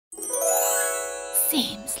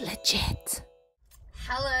Seems legit.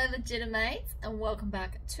 Hello Legitimates and welcome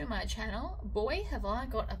back to my channel. Boy, have I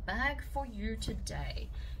got a bag for you today.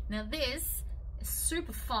 Now this is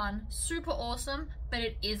super fun, super awesome, but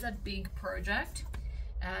it is a big project.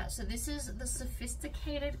 So this is the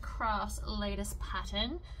Sewfisticated Crafts latest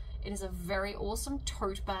pattern. It is a very awesome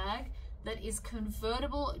tote bag that is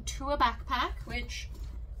convertible to a backpack, which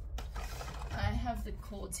I have the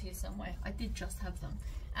cords here somewhere. I did just have them.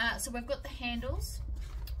 So we've got the handles,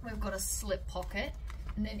 we've got a slip pocket,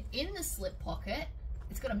 and then in the slip pocket,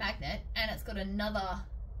 it's got a magnet and it's got another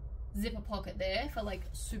zipper pocket there for like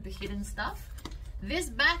super hidden stuff. This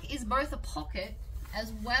back is both a pocket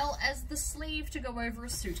as well as the sleeve to go over a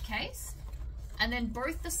suitcase. And then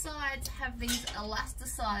both the sides have these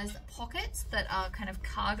elasticized pockets that are kind of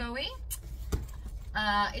cargo-y.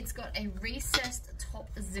 It's got a recessed top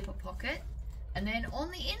zipper pocket. And then on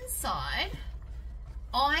the inside,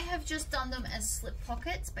 I have just done them as slip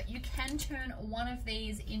pockets, but you can turn one of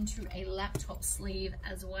these into a laptop sleeve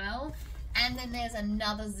as well. And then there's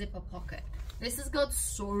another zipper pocket. This has got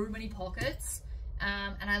so many pockets,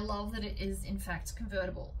 and I love that it is in fact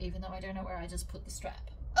convertible, even though I don't know where I just put the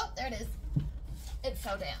strap. Oh, there it is. It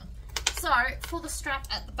fell down. So for the strap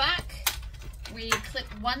at the back, we clip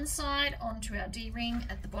one side onto our D-ring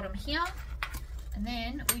at the bottom here, and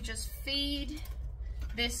then we just feed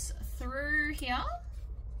this through here,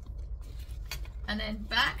 and then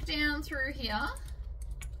back down through here,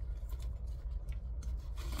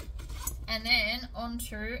 and then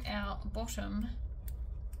onto our bottom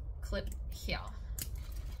clip here.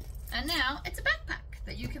 And now it's a backpack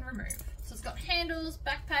that you can remove. So it's got handles,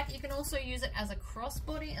 backpack. You can also use it as a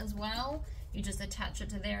crossbody as well. You just attach it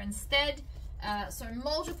to there instead. So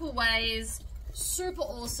multiple ways, super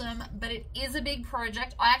awesome, but it is a big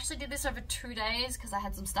project. I actually did this over 2 days because I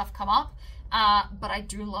had some stuff come up. But I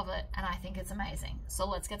do love it and I think it's amazing. So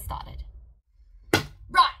let's get started.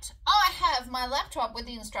 Right, I have my laptop with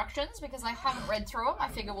the instructions because I haven't read through them. I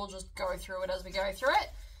figure we'll just go through it as we go through it.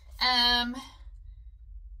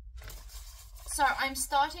 So I'm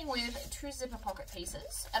starting with 2 zipper pocket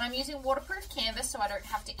pieces, and I'm using waterproof canvas so I don't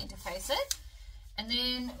have to interface it. And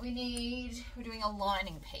then we're doing a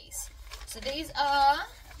lining piece. So these are,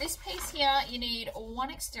 this piece here, you need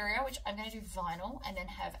one exterior, which I'm going to do vinyl, and then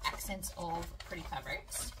have accents of pretty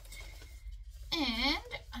fabrics. And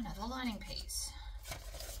another lining piece.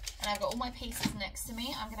 And I've got all my pieces next to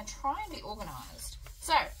me. I'm going to try and be organised.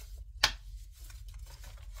 So,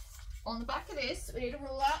 on the back of this, we need a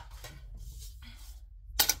ruler.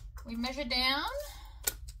 We measure down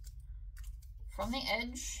from the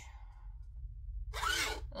edge,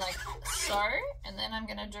 like so, and then I'm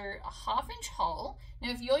going to do a 1/2 inch hole.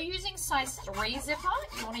 Now if you're using size 3 zipper,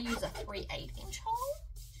 you want to use a 3/8 inch hole,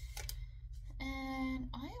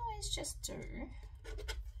 and I always just do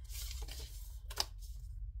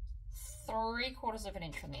 3/4 of an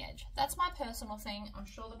inch from the edge. That's my personal thing. I'm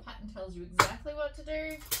sure the pattern tells you exactly what to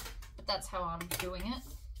do, but that's how I'm doing it.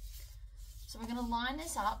 So we're going to line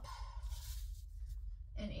this up,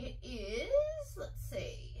 and it is, let's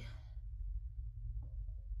see,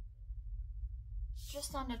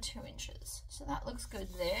 just under 2 inches. So that looks good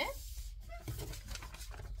there.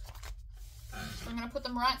 So I'm going to put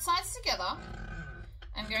them right sides together.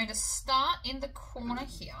 I'm going to start in the corner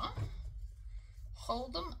here,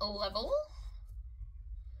 hold them level.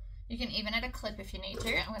 You can even add a clip if you need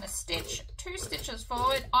to. I'm going to stitch 2 stitches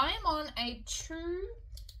forward. I am on a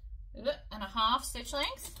 2.5 stitch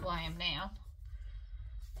length. Well, I am now.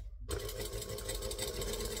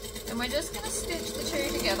 And we're just going to stitch the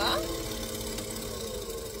 2 together.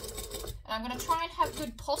 And I'm going to try and have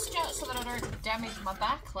good posture so that I don't damage my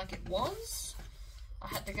back like it was. I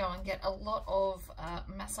had to go and get a lot of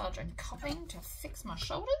massage and cupping to fix my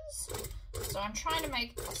shoulders. So I'm trying to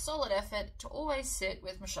make a solid effort to always sit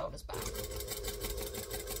with my shoulders back.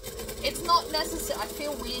 It's not necessary, I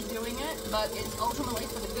feel weird doing it, but it's ultimately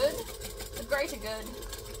for the good, the greater good.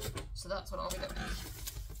 So that's what I'll be doing.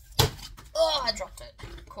 Oh, I dropped it.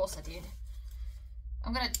 Of course I did.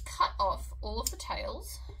 I'm going to cut off all of the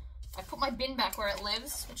tails. I put my bin back where it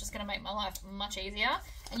lives, which is going to make my life much easier.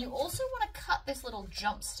 And you also want to cut this little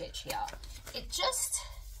jump stitch here. It just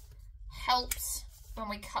helps when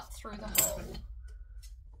we cut through the hole.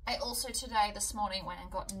 I also this morning went and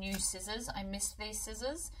got new scissors. I missed these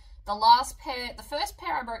scissors. The last pair, the first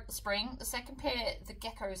pair I broke the spring, the second pair the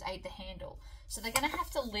geckos ate the handle. So they're going to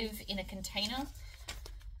have to live in a container,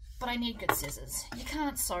 but I need good scissors. You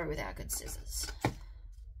can't sew without good scissors.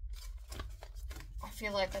 I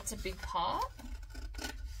feel like that's a big part.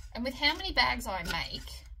 And with how many bags I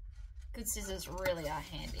make, good scissors really are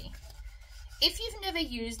handy. if you've never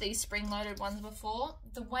used these spring-loaded ones before,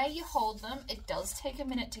 the way you hold them, it does take a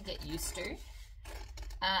minute to get used to.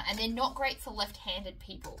 And they're not great for left-handed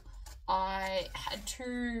people. I had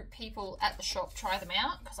 2 people at the shop try them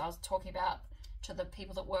out because I was talking about to the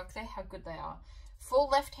people that work there how good they are. For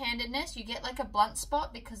left-handedness, you get like a blunt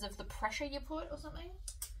spot because of the pressure you put or something.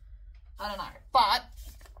 I don't know. But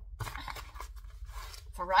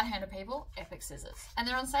for right-handed people, epic scissors. And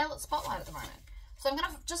they're on sale at Spotlight at the moment. So I'm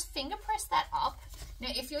going to just finger press that up. Now,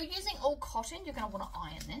 if you're using all cotton, you're going to want to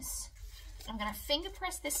iron this. I'm going to finger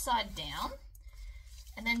press this side down.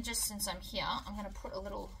 And then just since I'm here, I'm going to put a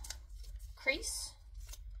little crease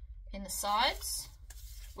in the sides.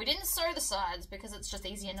 We didn't sew the sides because it's just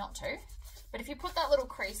easier not to. But if you put that little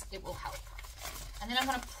crease, it will help. And then I'm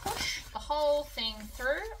going to push the whole thing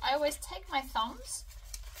through. I always take my thumbs,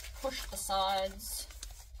 push the sides.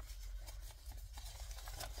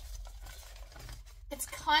 It's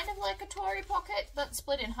kind of like a Tory pocket that's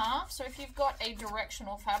split in half. So if you've got a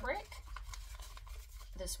directional fabric,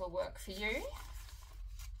 this will work for you.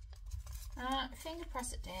 Finger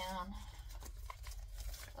press it down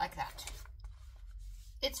like that.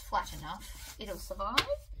 It's flat enough. It'll survive.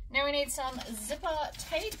 Now we need some zipper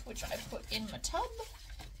tape, which I put in my tub.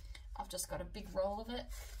 I've just got a big roll of it.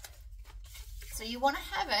 So you want to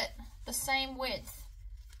have it the same width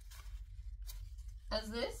as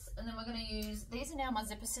this, and then we're going to use, these are now my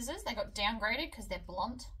zipper scissors. They got downgraded because they're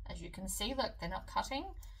blunt, as you can see. Look, they're not cutting.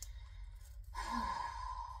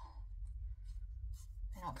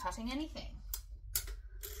 They're not cutting anything.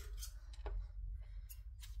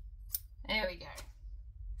 There we go.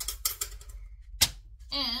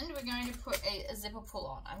 And we're going to put a zipper pull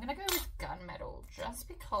on. I'm going to go with gunmetal just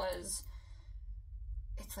because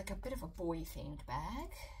it's like a bit of a boy-themed bag.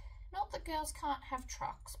 Not that girls can't have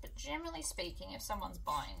trucks, but generally speaking, if someone's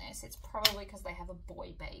buying this, it's probably because they have a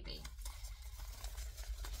boy baby.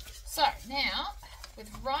 So now, with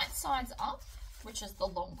right sides up, which is the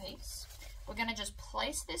long piece, we're going to just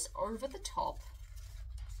place this over the top.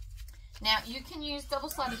 Now, you can use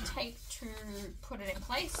double-sided tape to put it in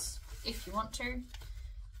place if you want to.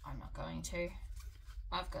 I'm not going to.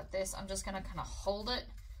 I've got this. I'm just going to kind of hold it.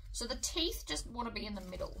 So the teeth just want to be in the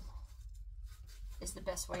middle is the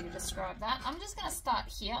best way to describe that. I'm just going to start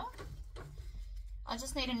here. I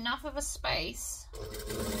just need enough of a space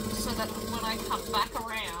so that when I come back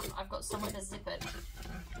around, I've got somewhere to zip it.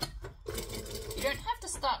 You don't have to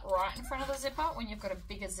start right in front of the zipper when you've got a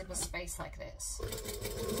bigger zipper space like this.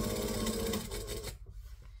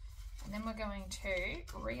 And then we're going to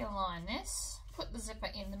realign this, put the zipper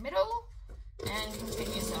in the middle, and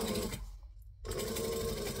continue sewing.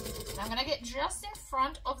 Now I'm going to get just in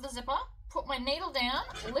front of the zipper, put my needle down,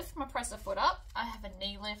 lift my presser foot up. I have a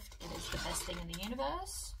knee lift. It is the best thing in the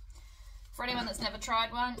universe. For anyone that's never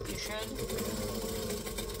tried one, you should.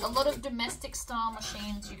 A lot of domestic style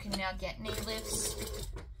machines, you can now get knee lifts.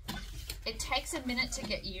 It takes a minute to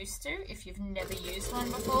get used to if you've never used one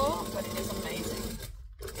before, but it is amazing.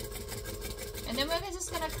 And then we're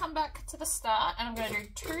just going to come back to the start, and I'm going to do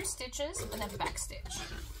 2 stitches and then back stitch.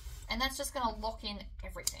 And that's just going to lock in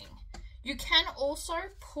everything. You can also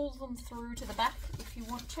pull them through to the back if you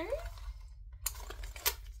want to.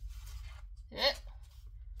 Yep.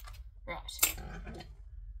 Right.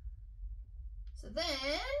 So then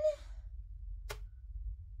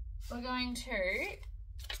we're going to,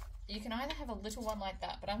 you can either have a little one like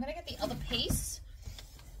that, but I'm going to get the other piece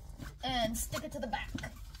and stick it to the back.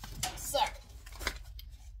 So,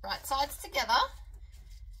 right sides together,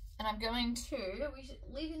 and I'm going to, are we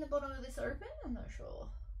leaving the bottom of this open? I'm not sure.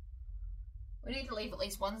 We need to leave at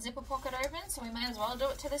least one zipper pocket open, so we may as well do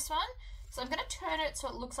it to this one. So I'm going to turn it so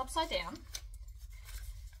it looks upside down.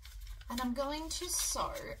 And I'm going to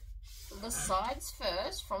sew the sides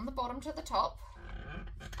first, from the bottom to the top.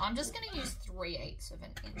 I'm just going to use 3/8 of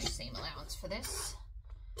an inch seam allowance for this.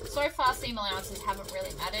 So far, seam allowances haven't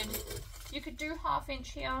really mattered. You could do 1/2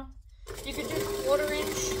 inch here. You could do 1/4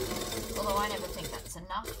 inch, although I never think that's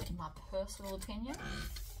enough in my personal opinion.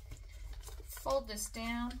 Fold this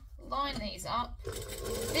down, line these up.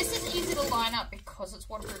 This is easy to line up because it's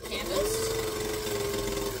waterproof canvas.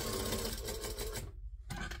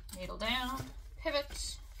 Needle down,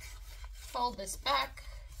 pivot, fold this back,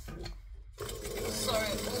 sew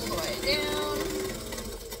all the way down,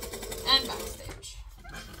 and back stitch.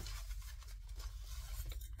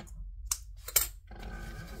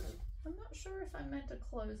 I'm not sure if I meant to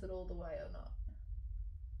close it all the way or not.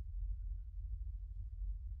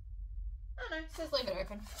 Oh no, it says leave it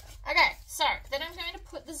open. Okay, so then I'm going to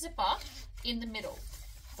put the zipper in the middle.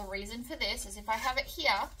 The reason for this is if I have it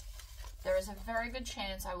here, there is a very good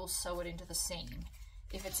chance I will sew it into the seam.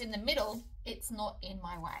 if it's in the middle, it's not in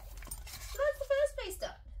my way. So that's the first piece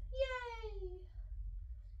done. Yay!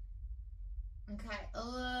 Okay,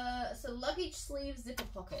 so luggage sleeve zipper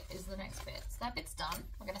pocket is the next bit. So that bit's done.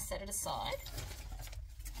 We're going to set it aside.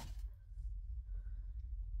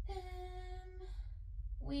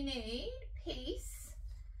 We need piece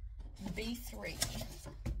B3.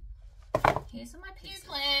 Here's my piece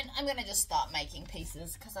plan. I'm going to just start making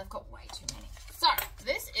pieces because I've got way too many. So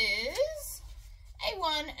this is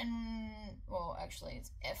A1 and, well, actually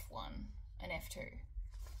it's F1 and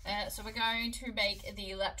F2. So we're going to make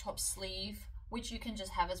the laptop sleeve, which you can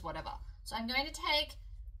just have as whatever. So I'm going to take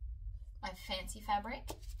my fancy fabric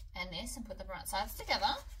and this and put them right sides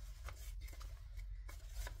together.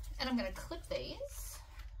 And I'm going to clip these.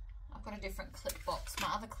 I've got a different clip box. My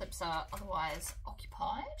other clips are otherwise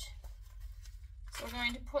occupied. So we're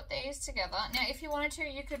going to put these together. Now, if you wanted to,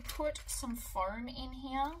 you could put some foam in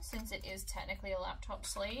here, since it is technically a laptop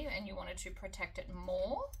sleeve and you wanted to protect it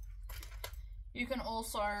more. You can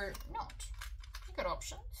also not. You've got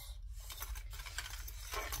options.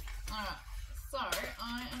 Alright, so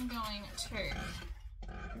I am going to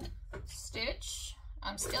stitch.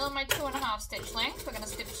 I'm still in my 2.5 stitch length. We're going to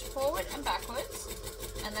stitch forward and backwards.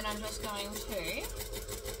 And then I'm just going to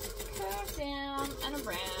curve down and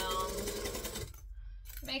around,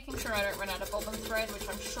 making sure I don't run out of bobbin thread, which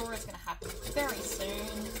I'm sure is going to happen very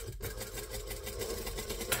soon.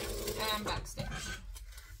 And back stitch.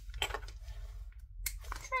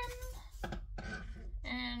 Trim.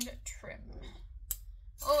 And trim.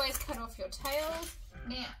 Always cut off your tails.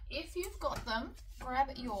 Now, if you've got them, grab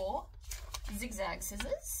your zigzag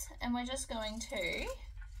scissors and we're just going to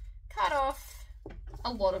cut off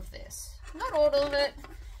a lot of this. Not all of it.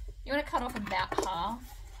 You want to cut off about half,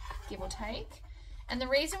 give or take. And the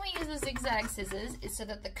reason we use the zigzag scissors is so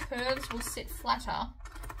that the curves will sit flatter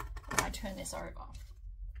when I turn this over.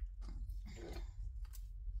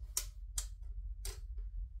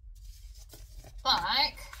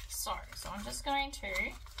 Like so. So I'm just going to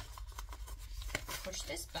push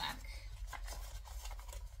this back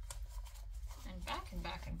and back and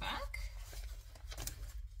back and back.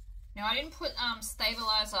 Now I didn't put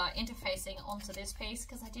stabilizer interfacing onto this piece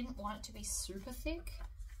because I didn't want it to be super thick.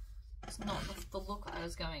 It's not the look I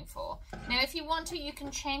was going for. Now if you want to, you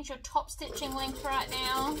can change your top stitching length right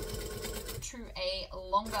now to a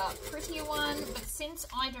longer, prettier one, but since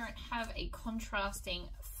I don't have a contrasting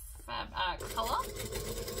colour,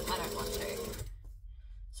 I don't want to.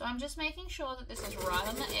 So I'm just making sure that this is right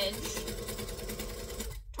on the edge.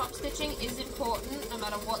 Top stitching is important no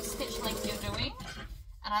matter what stitch length you're doing,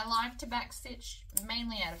 and I like to back stitch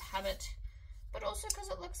mainly out of habit, but also because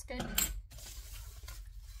it looks good.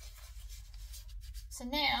 So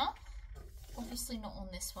now, obviously not on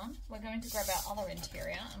this one, we're going to grab our other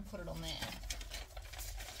interior and put it on there,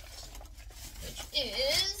 which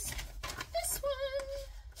is this one.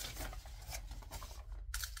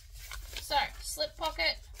 So, slip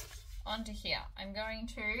pocket onto here. I'm going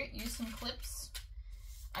to use some clips.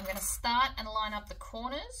 I'm going to start and line up the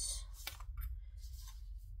corners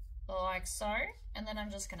like so, and then I'm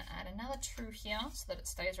just going to add another 2 here so that it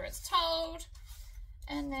stays where it's told.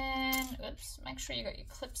 And then, oops, make sure you got your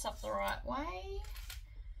clips up the right way.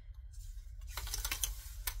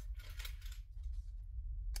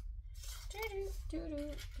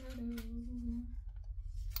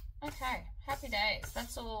 Okay, happy days.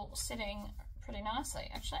 That's all sitting pretty nicely,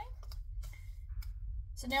 actually.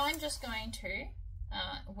 So now I'm just going to,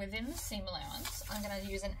 within the seam allowance, I'm going to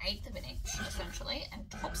use 1/8 of an inch, essentially, and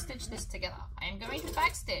top stitch this together. I am going to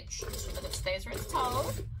back stitch so that it stays where it's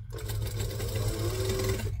told.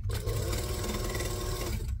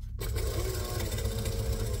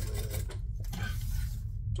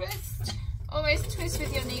 Twist. Always twist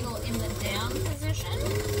with your needle in the down position.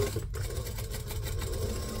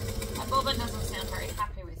 My bobbin doesn't sound very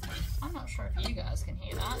happy with me. I'm not sure if you guys can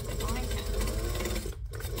hear that, but I can.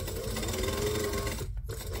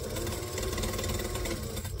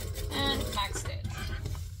 And back stitch.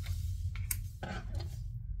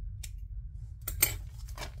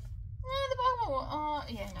 No, the bobbin will, oh,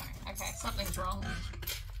 yeah, no. Okay, something's wrong.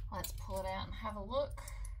 Let's pull it out and have a look.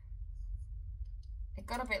 It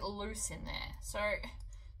got a bit loose in there. So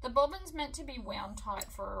the bobbin's meant to be wound tight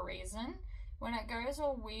for a reason. When it goes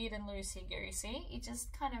all weird and loosey-goosey, you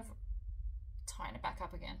just kind of tighten it back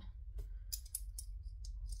up again.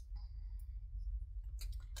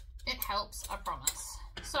 It helps, I promise.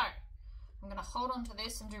 So I'm going to hold on to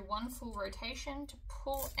this and do one full rotation to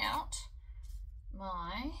pull out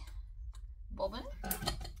my bobbin.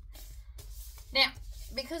 Now,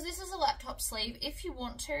 because this is a laptop sleeve, if you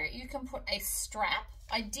want to, you can put a strap.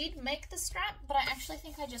 I did make the strap, but I actually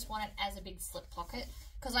think I just want it as a big slip pocket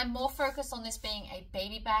because I'm more focused on this being a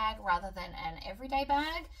baby bag rather than an everyday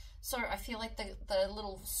bag. So I feel like the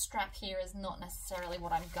little strap here is not necessarily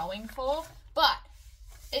what I'm going for, but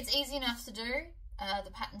it's easy enough to do.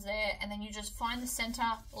 The pattern's there, and then you just find the center,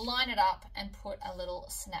 line it up, and put a little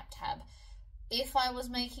snap tab. If I was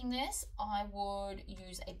making this, I would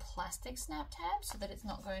use a plastic snap tab so that it's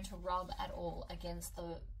not going to rub at all against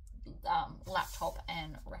the laptop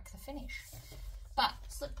and wreck the finish. But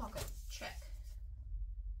slip pocket, check.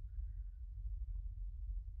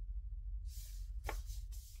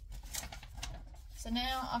 So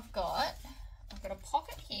now I've got a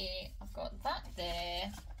pocket here, I've got that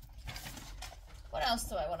there. What else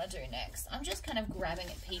do I want to do next? I'm just kind of grabbing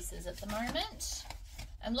at pieces at the moment.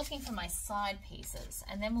 I'm looking for my side pieces,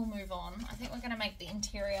 and then we'll move on. I think we're going to make the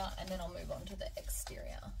interior, and then I'll move on to the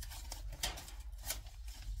exterior.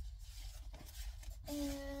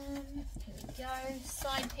 And here we go,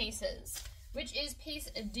 side pieces, which is piece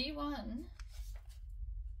D1.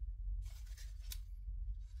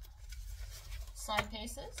 Side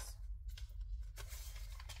pieces.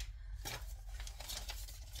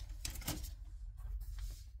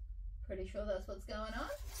 Pretty sure that's what's going on.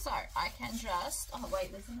 So I can just, oh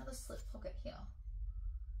wait, there's another slip pocket here.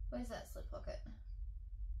 Where's that slip pocket?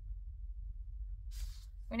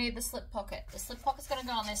 We need the slip pocket. The slip pocket's going to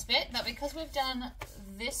go on this bit, but because we've done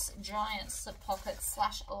this giant slip pocket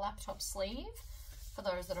 / laptop sleeve, for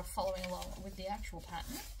those that are following along with the actual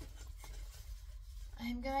pattern,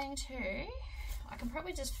 I'm going to, I can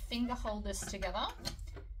probably just finger hold this together.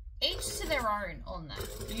 Each to their own on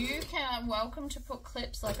that. You can welcome to put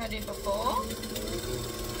clips like I did before.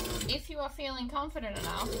 If you are feeling confident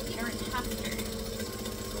enough, you don't have to.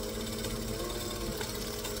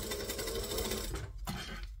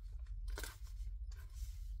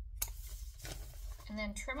 And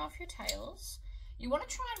then trim off your tails. You want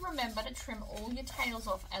to try and remember to trim all your tails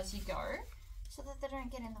off as you go so that they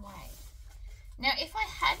don't get in the way. Now, if I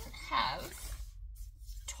hadn't have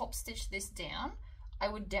top stitched this down, I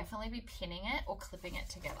would definitely be pinning it or clipping it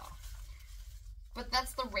together. But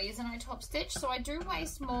that's the reason I top stitch. So I do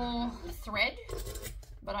waste more thread,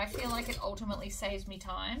 but I feel like it ultimately saves me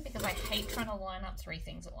time because I hate trying to line up 3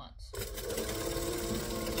 things at once.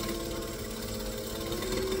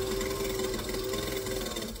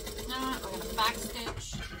 Now we're going to back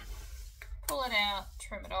stitch, pull it out,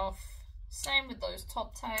 trim it off. Same with those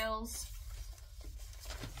top tails.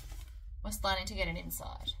 We're starting to get it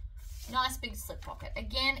inside. Nice big slip pocket.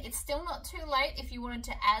 Again, it's still not too late if you wanted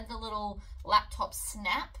to add the little laptop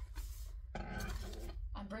snap.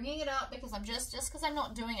 I'm bringing it up because I'm just because I'm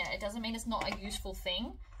not doing it, it doesn't mean it's not a useful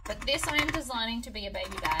thing. But this I am designing to be a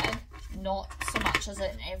baby bag, not so much as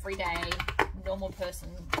an everyday normal person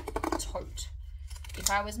tote. If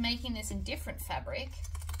I was making this in different fabric,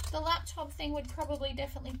 the laptop thing would probably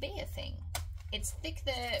definitely be a thing. It's thick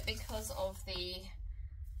there because of the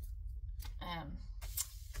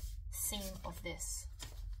seam of this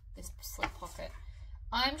slip pocket.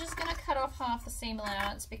 I'm just going to cut off half the seam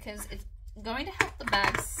allowance because it's going to help the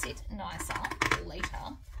bag sit nicer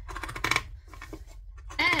later,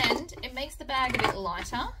 and it makes the bag a bit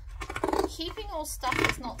lighter. Keeping all stuff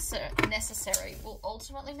that's not necessary will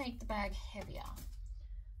ultimately make the bag heavier,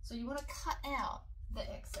 so you want to cut out the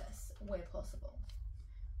excess where possible.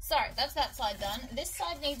 So that's that side done. This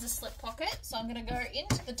side needs a slip pocket, so I'm going to go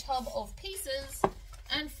into the tub of pieces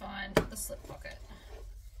and find the slip pocket.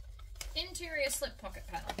 Interior slip pocket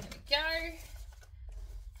pattern. Here we go.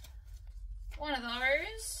 One of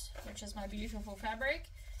those, which is my beautiful fabric,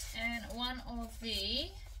 and one of the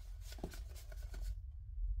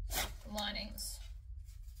linings.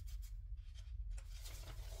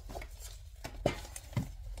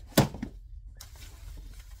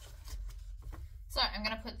 So I'm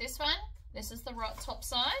going to put this one, this is the right top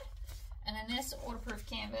side, and then this waterproof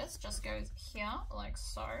canvas just goes here like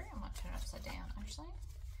so. I might turn it upside down actually.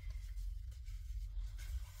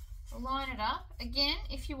 Line it up. Again,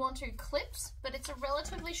 if you want to, clips, but it's a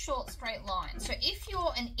relatively short straight line. So if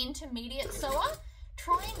you're an intermediate sewer,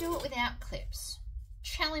 try and do it without clips.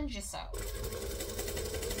 Challenge yourself.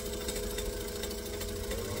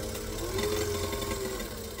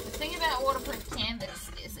 The thing about waterproof canvas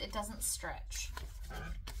is it doesn't stretch,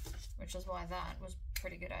 which is why that was a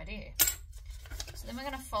pretty good idea. So then we're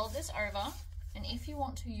going to fold this over, and if you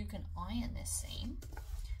want to, you can iron this seam.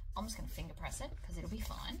 I'm just going to finger press it because it'll be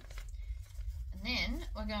fine. And then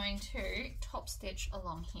we're going to top stitch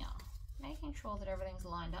along here, making sure that everything's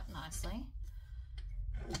lined up nicely.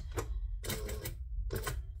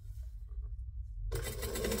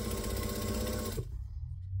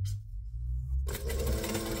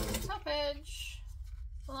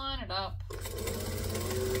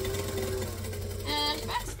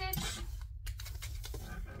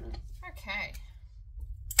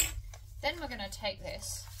 we're going to take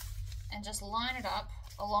this and just line it up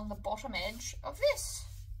along the bottom edge of this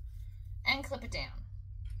and clip it down.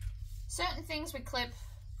 Certain things we clip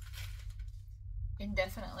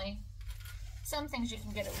indefinitely. Some things you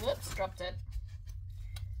can get it, whoops, dropped it.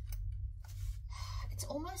 It's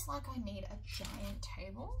almost like I need a giant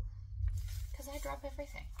table because I drop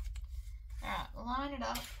everything. Alright, line it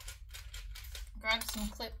up, grab some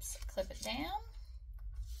clips, clip it down.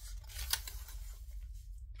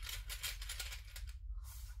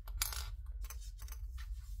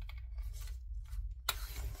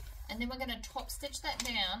 And then we're going to top stitch that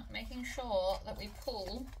down, making sure that we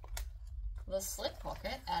pull the slip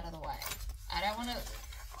pocket out of the way. I don't want to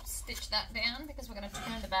stitch that down because we're going to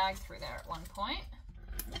turn the bag through there at one point.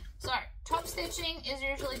 So, top stitching is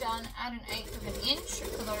usually done at 1/8 of an inch,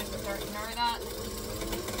 for those that don't know that.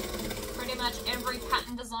 Pretty much every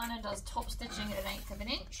pattern designer does top stitching at 1/8 of an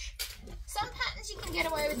inch. Some patterns you can get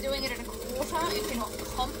away with doing it at 1/4 if you're not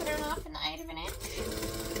confident enough in the 1/8 of an inch.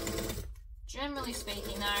 Generally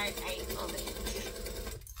speaking though, 1/8 of an inch.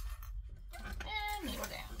 And needle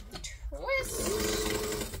down. Twist.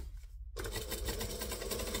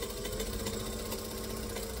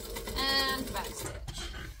 And back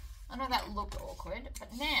stitch. I know that looked awkward,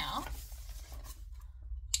 but now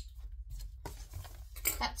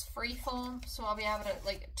that's freeform, so I'll be able to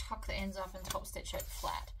like tuck the ends up and top stitch it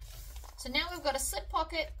flat. So now we've got a slip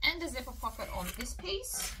pocket and a zipper pocket on this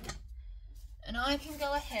piece, and I can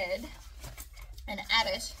go ahead and add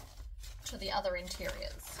it to the other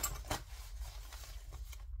interiors.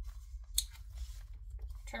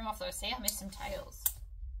 Trim off those. See, I missed some tails.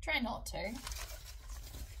 Try not to.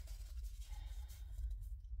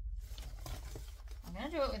 I'm going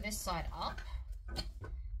to do it with this side up.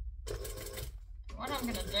 What I'm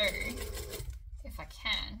going to do, if I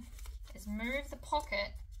can, is move the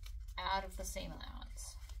pocket out of the seam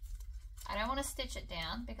allowance. I don't want to stitch it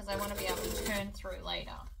down because I want to be able to turn through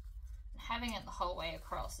later. And having it the whole way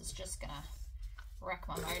across is just going to wreck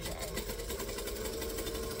my mojo.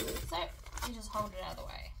 So you just hold it out of the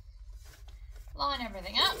way. Line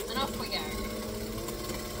everything up and off we go.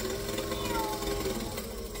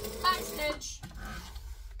 Back stitch.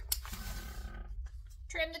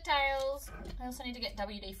 Trim the tails. I also need to get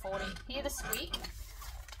WD-40. Hear the squeak?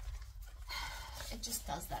 It just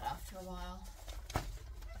does that after a while.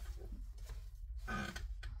 I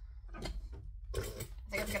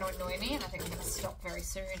think it's going to annoy me, and I think I'm going to stop very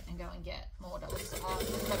soon and go and get more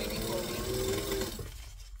WD-40.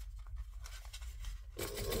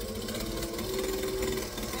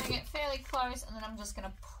 I'm going to get fairly close, and then I'm just going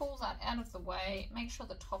to pull that out of the way. Make sure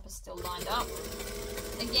the top is still lined up.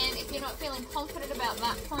 Again, if you're not feeling confident about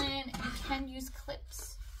that plan, you can use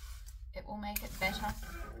clips. It will make it better.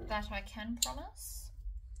 That I can promise.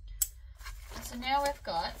 And so now we've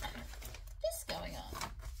got this going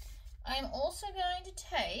on. I'm also going to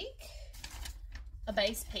take a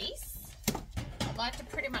base piece. I'd like to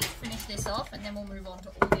pretty much finish this off and then we'll move on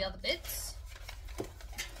to all the other bits. The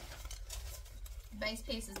base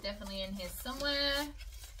piece is definitely in here somewhere.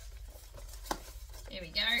 Here we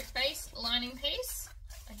go. Base lining piece.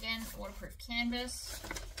 Again, waterproof canvas.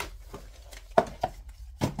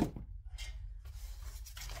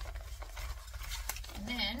 And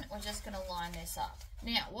then we're just going to line this up.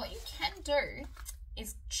 Now, what you can do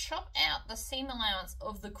is chop out the seam allowance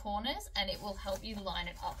of the corners and it will help you line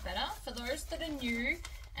it up better. For those that are new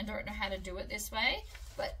and don't know how to do it this way,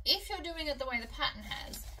 but if you're doing it the way the pattern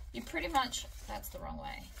has, you pretty much, that's the wrong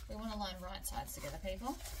way. We want to line right sides together,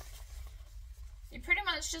 people. You pretty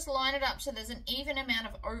much just line it up so there's an even amount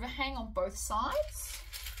of overhang on both sides.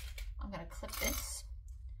 I'm going to clip this,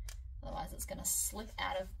 otherwise it's going to slip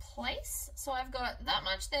out of place. So I've got that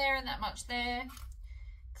much there and that much there.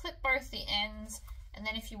 Clip both the ends, and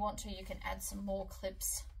then if you want to, you can add some more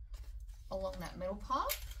clips along that middle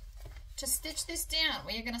part. To stitch this down,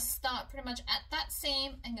 where you're going to start pretty much at that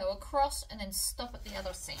seam and go across and then stop at the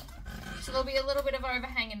other seam. So there'll be a little bit of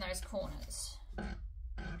overhang in those corners.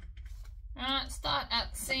 Alright, start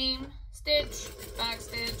at the seam, stitch, back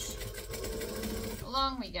stitch,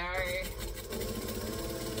 along we go.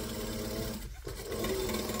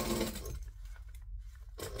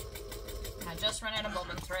 I just ran out of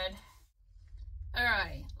bobbin thread.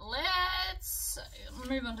 Alrighty, let's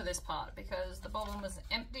move on to this part because the bobbin was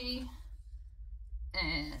empty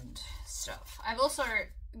and stuff. I've also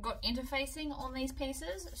got interfacing on these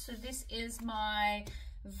pieces. So this is my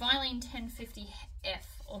Vilene 1050F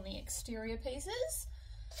on the exterior pieces.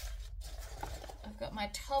 I've got my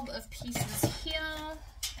tub of pieces here.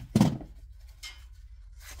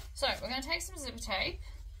 So we're going to take some zipper tape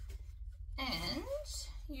and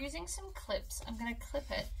using some clips, I'm going to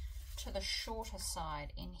clip it to the shorter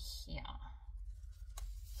side in here.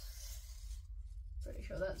 Pretty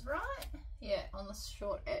sure that's right. Yeah, on the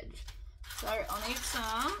short edge. So I'll need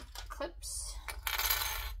some clips.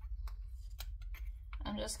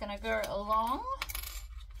 I'm just going to go along.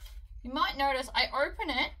 You might notice I open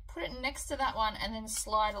it, put it next to that one, and then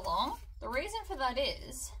slide along. The reason for that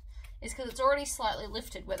is because it's already slightly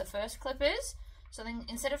lifted where the first clip is. So then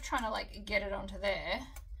instead of trying to like get it onto there,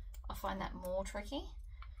 I find that more tricky.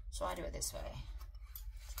 So I do it this way.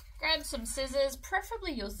 Grab some scissors,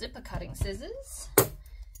 preferably your zipper cutting scissors,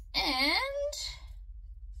 and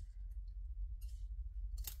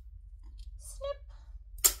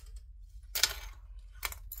snip.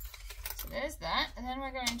 So there's that, and then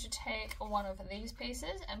we're going to take one of these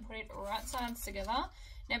pieces and put it right sides together.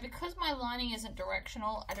 Now because my lining isn't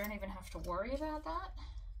directional, I don't even have to worry about that.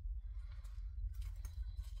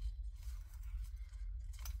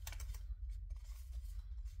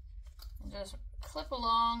 And just clip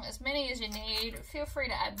along as many as you need. Feel free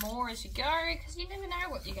to add more as you go because you never know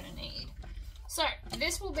what you're going to need. So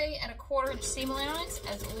this will be at a 1/4 inch seam allowance,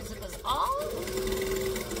 as all zippers are.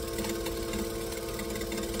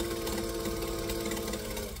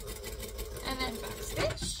 And then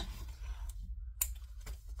backstitch.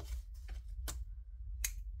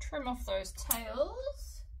 Trim off those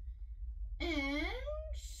tails. And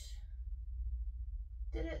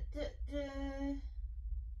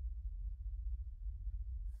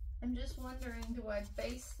I'm just wondering, do I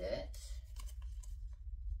baste it?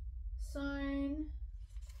 Sewn.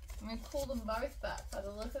 I'm going to pull them both back by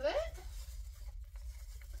the look of it.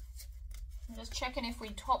 I'm just checking if we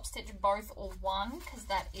top stitch both or one, because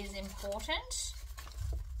that is important.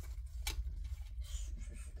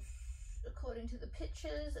 According to the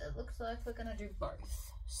pictures, it looks like we're going to do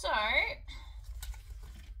both. So,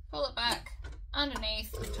 pull it back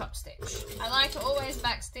underneath, top stitch. I like to always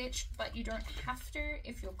back stitch, but you don't have to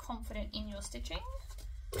if you're confident in your stitching.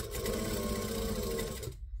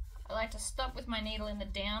 I like to stop with my needle in the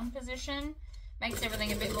down position. Makes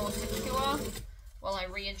everything a bit more secure while I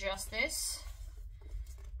readjust this.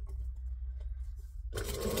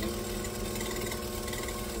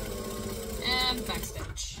 And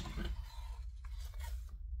backstitch.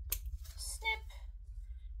 Snip.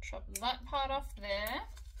 Chop that part off there.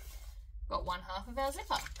 Got 1/2 of our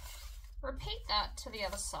zipper. Repeat that to the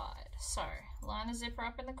other side. So line the zipper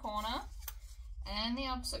up in the corner and the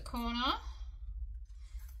opposite corner,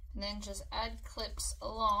 and then just add clips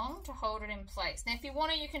along to hold it in place. Now if you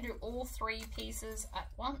want to, you can do all 3 pieces at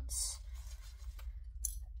once.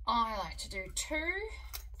 I like to do 2,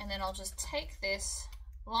 and then I'll just take this,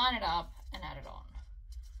 line it up, and add it on.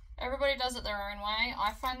 Everybody does it their own way.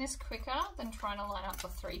 I find this quicker than trying to line up the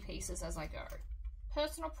 3 pieces as I go.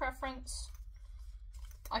 Personal preference.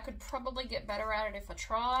 I could probably get better at it if I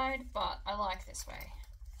tried, but I like this way.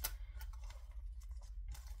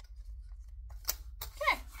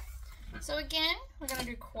 Okay, so again, we're going to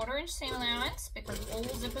do 1/4 inch seam allowance because all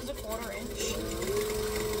zippers are 1/4 inch.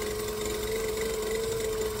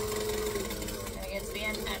 Going to get to the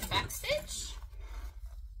end and back stitch.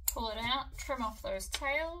 Pull it out, trim off those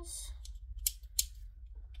tails.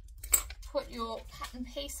 Put your pattern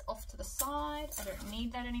piece off to the side. I don't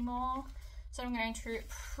need that anymore. So I'm going to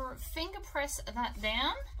finger press that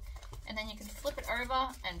down, and then you can flip it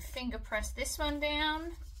over and finger press this one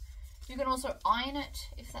down. You can also iron it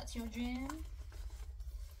if that's your jam.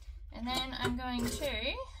 And then I'm going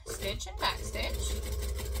to stitch and back stitch.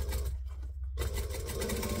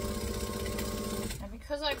 And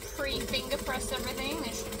because I pre-finger pressed everything,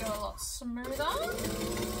 this should go a lot smoother.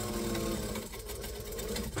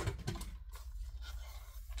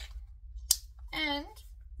 And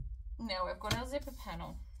now we've got our zipper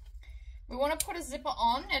panel. We want to put a zipper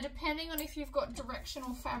on. Now depending on if you've got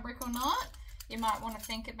directional fabric or not, you might want to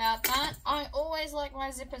think about that. I always like my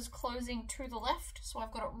zippers closing to the left, so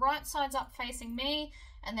I've got it right sides up facing me,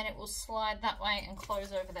 and then it will slide that way and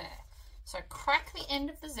close over there. So crack the end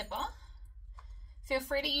of the zipper. Feel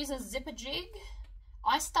free to use a zipper jig.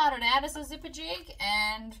 I started out as a zipper jig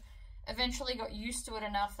and eventually got used to it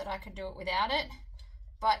enough that I could do it without it.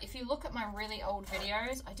 But if you look at my really old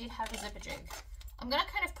videos, I did have a zipper jig. I'm going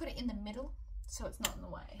to kind of put it in the middle so it's not in the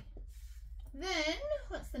way. Then,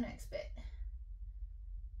 what's the next bit?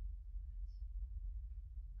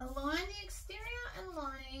 Align the exterior and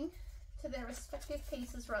lining to their respective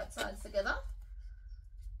pieces right sides together.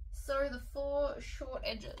 Sew the 4 short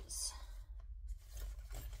edges.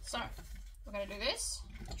 So, we're going to do this.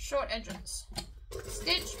 Short edges.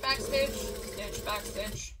 Stitch, back stitch, stitch, back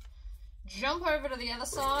stitch. Jump over to the other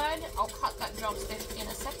side. I'll cut that jump stitch in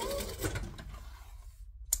a second.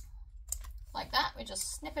 Like like that. We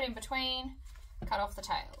just snip it in between, cut off the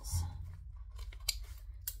tails.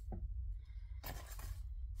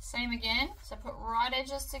 Same again, so put right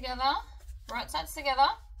edges together, right sides together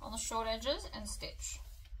on the short edges and stitch.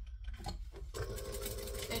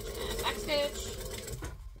 Stitch and back stitch.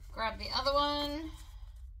 Grab the other one,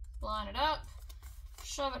 line it up,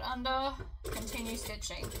 shove it under, continue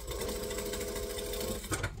stitching.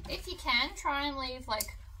 If you can, try and leave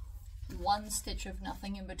like one stitch of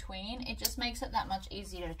nothing in between. It just makes it that much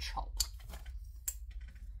easier to chop.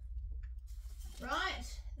 Right,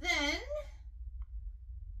 then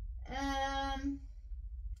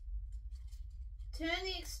turn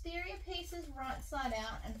the exterior pieces right side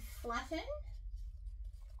out and flatten.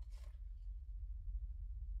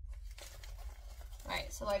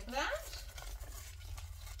 Right, so like that.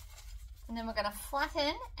 And then we're going to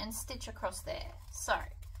flatten and stitch across there. So,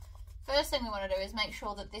 first thing we want to do is make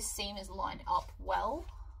sure that this seam is lined up well.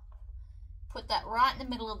 Put that right in the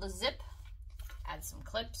middle of the zip. Add some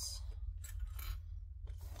clips.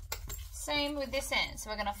 Same with this end.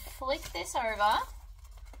 So we're going to flick this over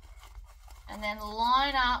and then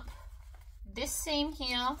line up this seam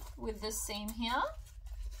here with this seam here.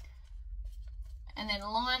 And then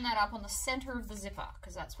line that up on the center of the zipper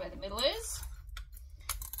because that's where the middle is.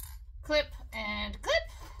 Clip and clip.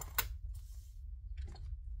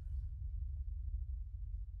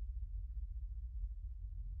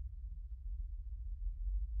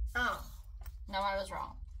 Oh, no, I was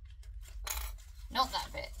wrong. Not that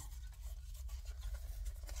bit.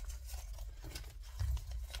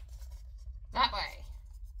 That way.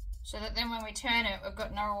 So that then when we turn it, we've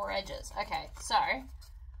got no more edges. Okay, so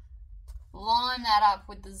line that up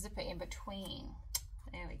with the zipper in between.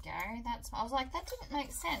 There we go. That's, I was like, that didn't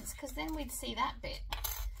make sense because then we'd see that bit.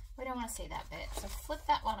 We don't want to see that bit. So flip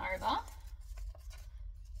that one over.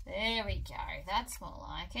 There we go. That's more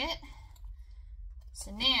like it.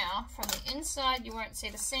 So now from the inside you won't see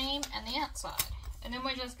the seam and the outside. And then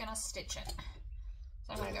we're just going to stitch it.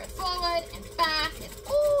 So I'm going to go forward and back and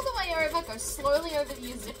all the way over. Go slowly over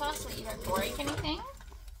your zipper so that you don't break anything.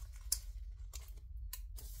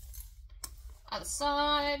 Other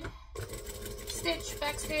side. Stitch,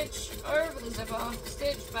 back stitch, over the zipper,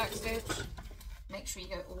 stitch, back stitch. Make sure you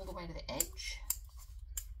go all the way to the edge.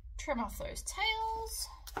 Trim off those tails.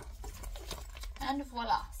 And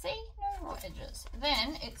voila. See? No raw edges.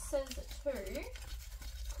 Then it says to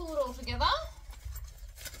pull it all together.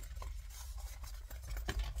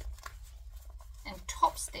 And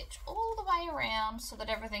top stitch all the way around so that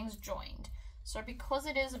everything's joined. So because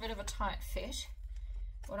it is a bit of a tight fit,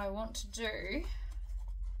 what I want to do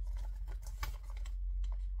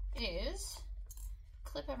is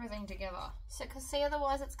clip everything together. So, because see,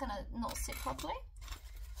 otherwise it's going to not sit properly.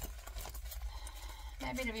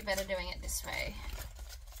 Maybe it'd be better doing it this way.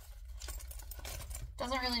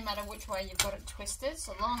 Doesn't really matter which way you've got it twisted,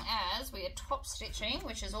 so long as we are top stitching,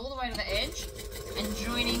 which is all the way to the edge, and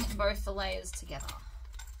joining both the layers together.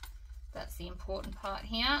 That's the important part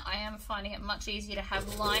here. I am finding it much easier to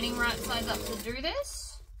have lining right sides up to do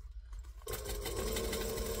this.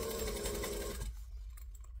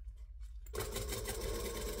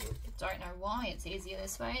 Don't know why it's easier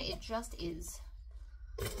this way, it just is.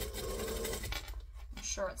 I'm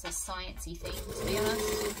sure it's a sciencey thing, to be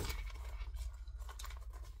honest.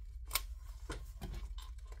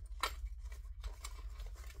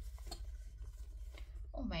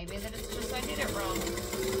 Or maybe that it's just I did it wrong.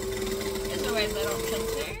 There's always that option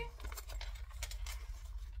too.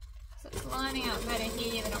 So it's lining up better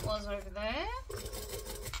here than it was over there.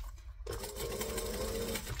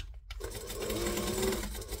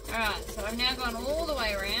 Alright, so I've now gone all the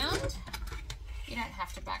way around. You don't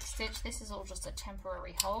have to back stitch, this is all just a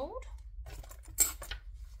temporary hold.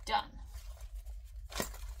 Done.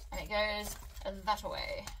 And it goes that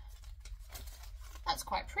way. That's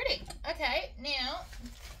quite pretty. Okay, now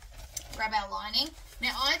grab our lining.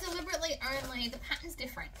 Now I deliberately only, the pattern's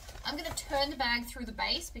different. I'm going to turn the bag through the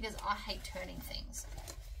base because I hate turning things.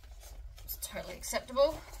 It's totally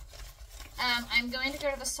acceptable. I'm going to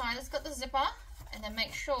go to the side that's got the zipper and then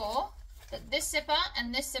make sure that this zipper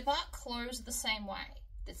and this zipper close the same way.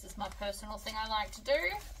 This is my personal thing I like to do.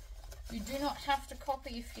 You do not have to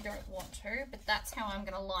copy if you don't want to, but that's how I'm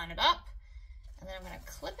going to line it up. And then I'm going to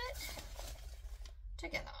clip it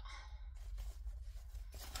together.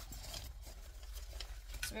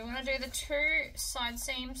 So we want to do the two side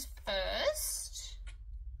seams first.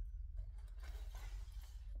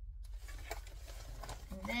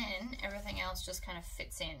 And then everything else just kind of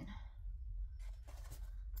fits in.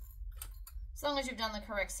 As long as you've done the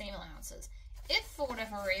correct seam allowances. If for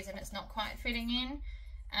whatever reason it's not quite fitting in,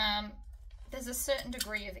 there's a certain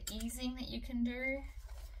degree of easing that you can do.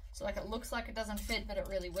 So like it looks like it doesn't fit, but it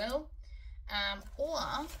really will. Or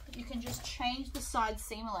you can just change the side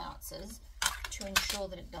seam allowances to ensure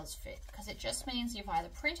that it does fit, because it just means you've either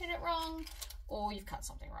printed it wrong or you've cut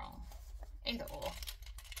something wrong. Either or.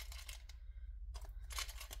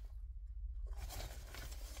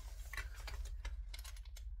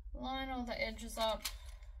 Line all the edges up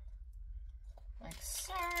like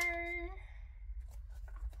so.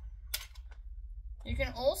 You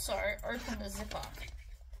can also open the zipper.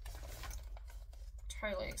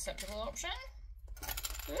 Totally acceptable option.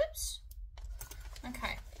 Oops.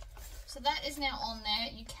 Okay, so that is now on there.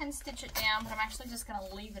 You can stitch it down, but I'm actually just going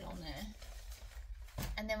to leave it on there.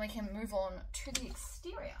 And then we can move on to the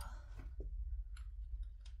exterior.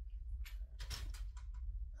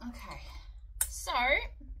 Okay, so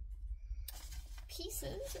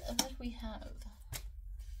pieces that we have.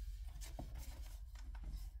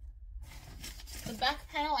 The back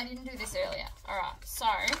panel, I didn't do this earlier. Alright, so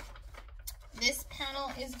this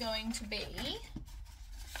panel is going to be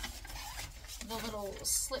the little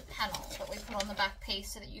slip panel that we put on the back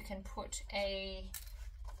piece so that you can put a,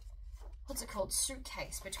 what's it called,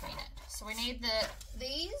 suitcase between it. So we need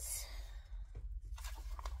these,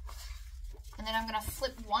 and then I'm going to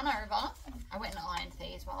flip one over. I went and ironed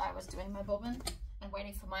these while I was doing my bobbin and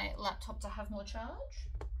waiting for my laptop to have more charge.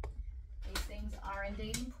 These things are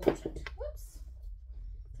indeed important. Whoops.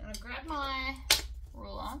 So I'm going to grab my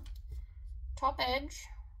ruler, top edge,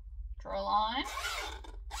 draw a line.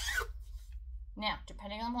 Now,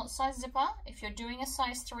 depending on what size zipper, if you're doing a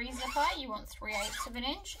size 3 zipper, you want 3/8 of an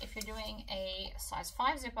inch. If you're doing a size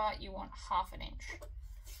 5 zipper, you want 1/2 inch.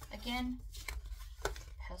 Again,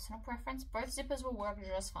 personal preference. Both zippers will work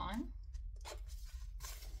just fine.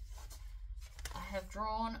 I have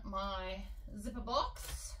drawn my zipper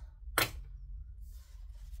box. So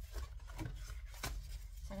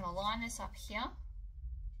I'm going to line this up here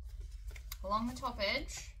along the top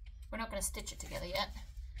edge. We're not going to stitch it together yet.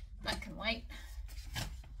 That can wait.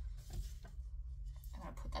 I'm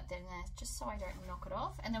going to put that there just so I don't knock it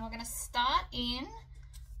off. And then we're going to start in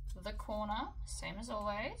the corner, same as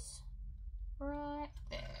always, right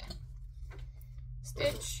there.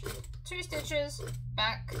 Stitch, 2 stitches,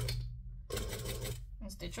 back,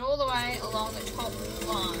 and stitch all the way along the top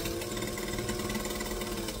line.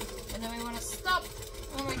 And then we want to stop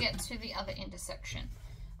when we get to the other intersection.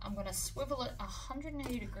 I'm going to swivel it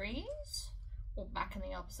 180 degrees or back in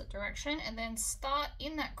the opposite direction, and then start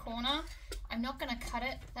in that corner. I'm not going to cut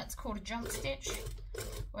it. That's called a jump stitch.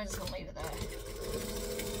 We're just going to leave it there.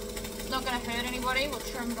 It's not going to hurt anybody. We'll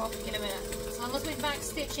trim it off in a minute. As long as we back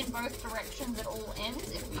stitch in both directions at all ends,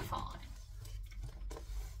 it'll be fine.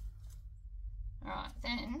 Alright,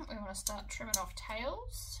 then we want to start trimming off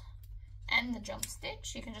tails and the jump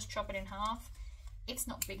stitch. You can just chop it in half. It's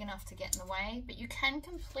not big enough to get in the way, but you can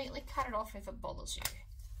completely cut it off if it bothers you.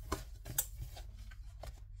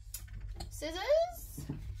 Scissors.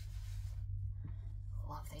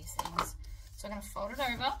 Love these things. So I'm going to fold it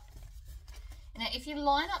over. Now if you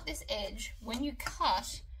line up this edge, when you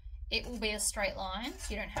cut, it will be a straight line,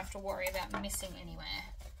 so you don't have to worry about missing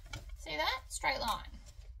anywhere. See that? Straight line.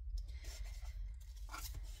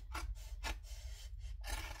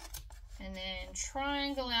 And then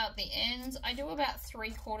triangle out the ends. I do about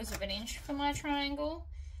 3/4 of an inch for my triangle.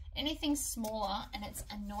 Anything smaller, and it's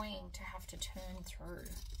annoying to have to turn through,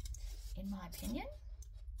 in my opinion.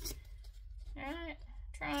 Alright,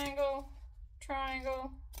 triangle,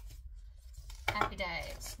 triangle. Happy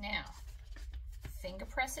days. Now, finger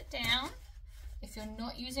press it down. If you're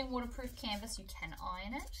not using waterproof canvas, you can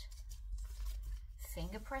iron it.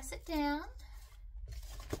 Finger press it down.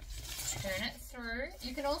 Turn it through.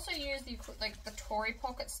 You can also use the Tory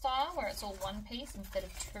pocket style, where it's all one piece instead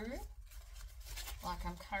of 2, like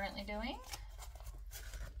I'm currently doing.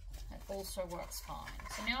 It also works fine.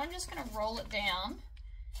 So now I'm just going to roll it down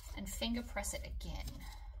and finger press it again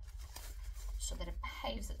so that it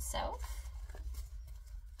behaves itself.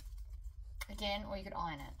 Again, or you could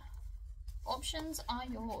iron it. Options are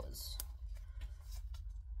yours.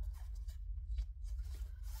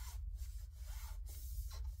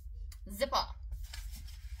 Zipper.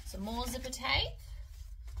 Some more zipper tape.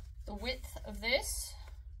 The width of this.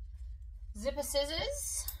 Zipper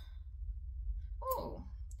scissors. Ooh.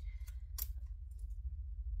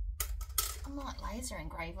 I might laser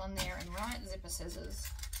engrave on there and write zipper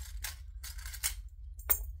scissors.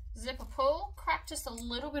 Zipper pull. Crack just a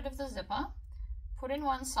little bit of the zipper. Put in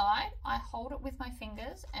one side. I hold it with my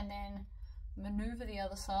fingers and then maneuver the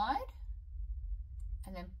other side.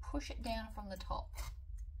 And then push it down from the top.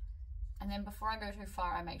 And then before I go too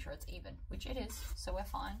far, I make sure it's even, which it is, so we're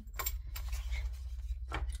fine.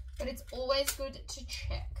 but it's always good to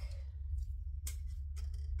check.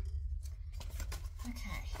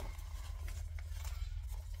 Okay.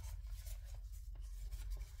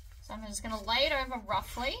 So I'm just going to lay it over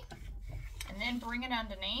roughly and then bring it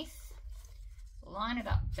underneath, line it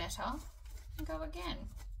up better, and go again.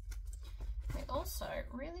 We also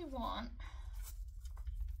really want,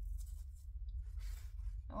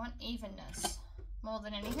 I want evenness. More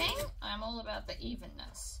than anything, I'm all about the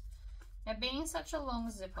evenness. Now, being such a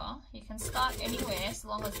long zipper, you can start anywhere as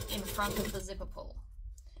long as in front of the zipper pull.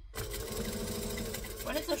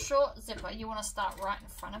 When it's a short zipper, you want to start right in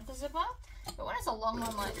front of the zipper, but when it's a long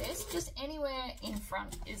one like this, just anywhere in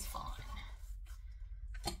front is fine.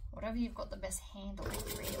 Whatever you've got the best handle on,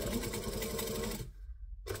 really.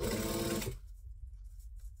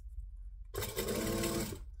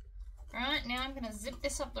 Alright, now I'm going to zip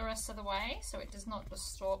this up the rest of the way so it does not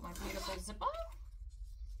distort my beautiful zipper.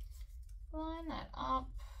 Line that up.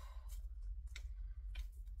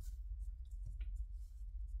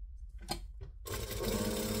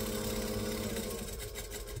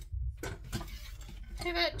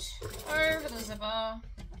 Pivot over the zipper.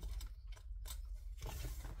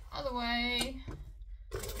 Other way.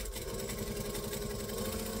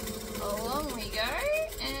 Along we go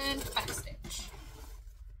and backstitch.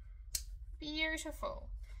 Beautiful.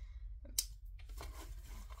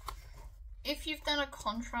 If you've done a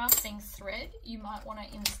contrasting thread, you might want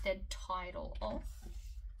to instead tie it all off.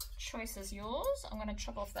 Choice is yours. I'm going to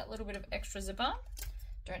chop off that little bit of extra zipper.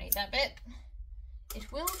 Don't need that bit.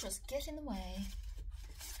 It will just get in the way.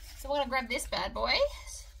 So we're going to grab this bad boy,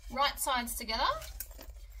 right sides together,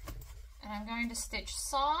 and I'm going to stitch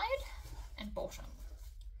side and bottom.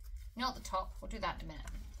 Not the top, we'll do that in a minute.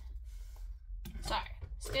 So,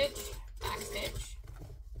 stitch, back stitch.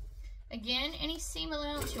 Again, any seam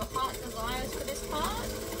allowance your heart desires for this part.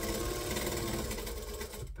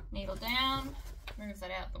 Needle down, move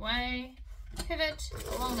that out the way, pivot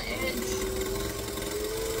along the edge.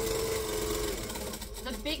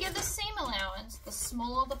 The bigger the seam allowance, the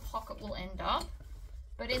smaller the pocket will end up.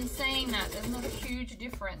 But in saying that, there's not a huge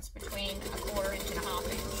difference between a 1/4 inch and a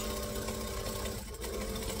 1/2 inch.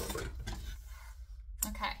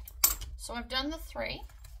 Okay, so I've done the 3.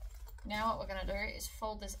 Now what we're going to do is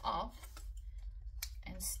fold this up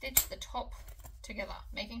and stitch the top together,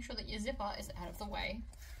 making sure that your zipper is out of the way,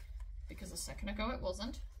 because a second ago it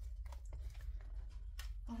wasn't.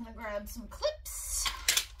 I'm going to grab some clips,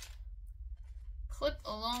 clip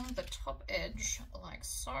along the top edge like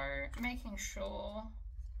so, making sure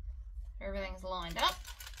everything's lined up.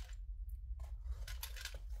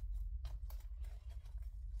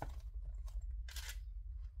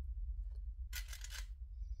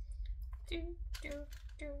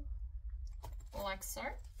 Like so.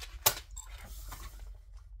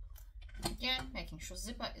 Again, making sure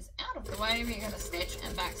zipper is out of the way, we're going to stitch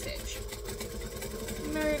and back stitch.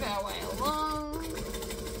 Move our way along.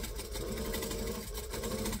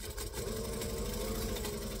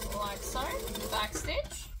 Like so, back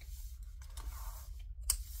stitch.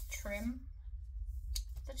 Trim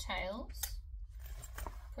the tails.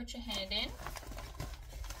 Put your hand in.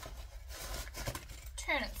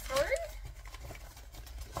 Turn it through.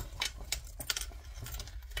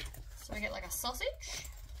 So we get like a sausage.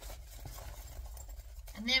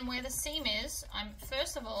 And then where the seam is,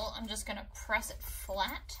 first of all, I'm just going to press it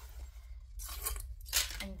flat.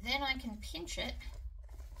 And then I can pinch it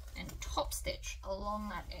and top stitch along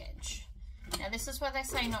that edge. Now this is where they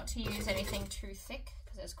say not to use anything too thick,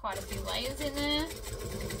 because there's quite a few layers in there.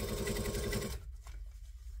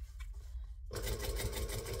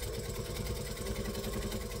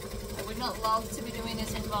 I would not love to be doing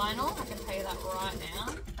this in vinyl, I can tell you that right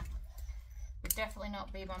now. Would definitely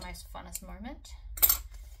not be my most funnest moment.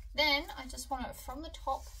 Then I just want to, from the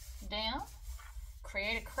top down,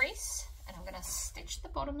 create a crease, and I'm going to stitch the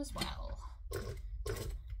bottom as well.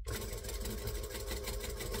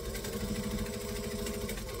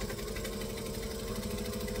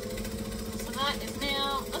 So that is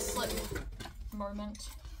now a slip moment.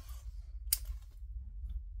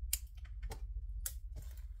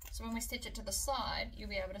 So when we stitch it to the side, you'll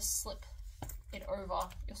be able to slip it over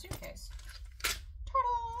your suitcase.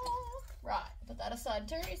 Ta-da! Right, put that aside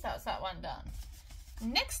too, so that's that one done.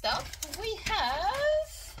 Next up, we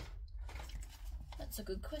have... That's a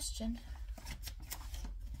good question.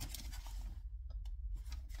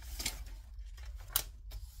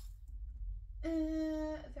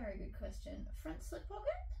 Very good question. Front slip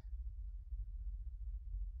pocket.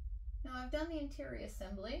 Now I've done the interior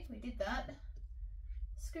assembly. We did that.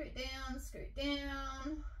 Scoot down, scoot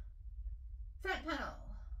down. Front panel.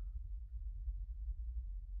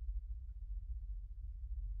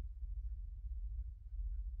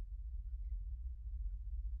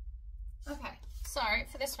 Okay, so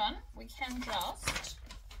for this one, we can just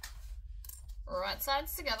right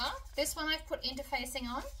sides together. This one I've put interfacing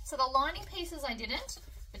on. So the lining pieces I didn't,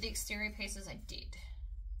 but the exterior pieces I did.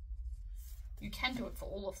 You can do it for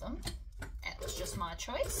all of them. It was just my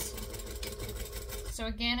choice. So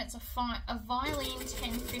again, it's a Vilene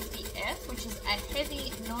 1050F, which is a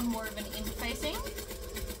heavy non-woven interfacing.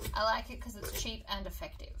 I like it because it's cheap and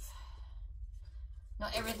effective.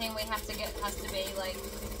 Not everything we have to get has to be like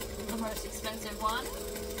the most expensive one.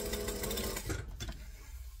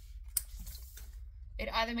 It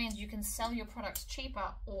either means you can sell your products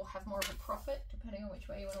cheaper or have more of a profit, depending on which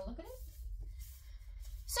way you want to look at it.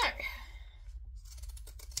 So,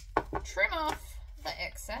 trim off the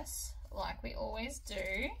excess like we always do.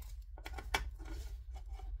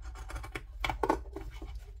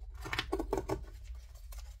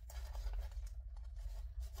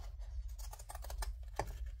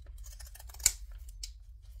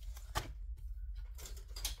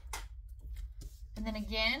 And then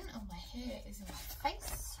again, oh, my hair is in my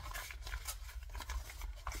face.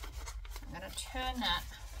 I'm going to turn that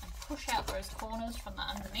and push out those corners from the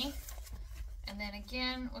underneath. And then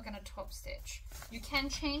again, we're going to top stitch. You can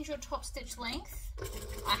change your top stitch length.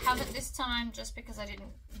 I haven't this time just because I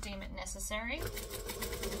didn't deem it necessary.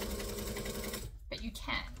 But you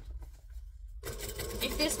can.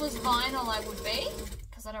 If this was vinyl, I would be,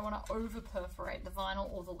 because I don't want to over perforate the vinyl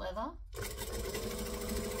or the leather.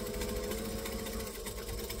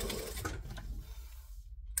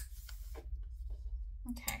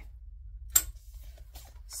 Okay.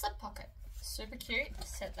 Slip pocket. Super cute.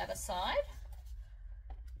 Set that aside.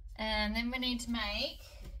 And then we need to make,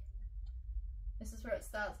 this is where it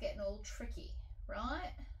starts getting all tricky,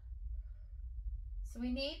 right? So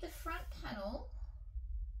we need the front panel.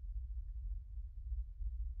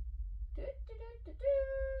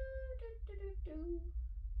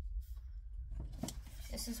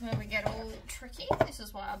 This is where we get all tricky. This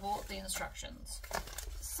is why I bought the instructions.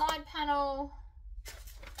 Side panel.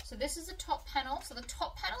 So this is a top panel. So the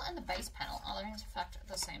top panel and the base panel are in fact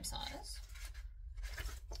the same size.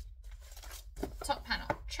 Top panel,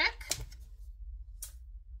 check.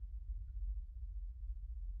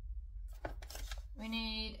 We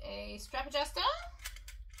need a strap adjuster,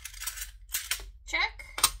 check.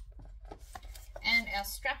 And our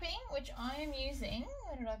strapping, which I am using,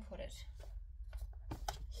 where did I put it?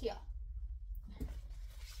 Here.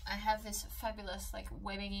 I have this fabulous like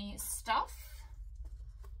webbing-y stuff.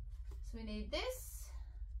 So we need this.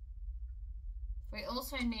 We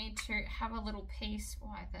also need to have a little piece.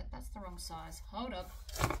 Why, that's the wrong size. Hold up.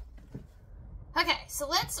 Okay, so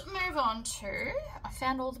let's move on to, I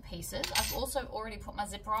found all the pieces. I've also already put my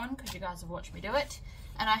zipper on because you guys have watched me do it.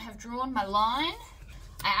 And I have drawn my line.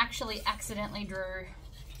 I actually accidentally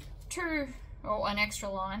drew an extra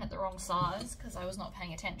line at the wrong size because I was not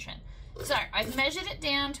paying attention. So I've measured it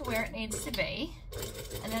down to where it needs to be.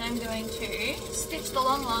 And then I'm going to stitch the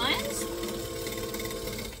long lines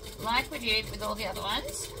like we did with all the other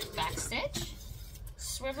ones. Back stitch,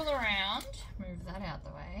 swivel around, move that out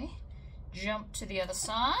the way, jump to the other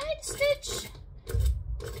side, stitch,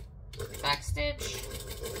 back stitch,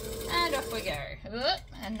 and off we go.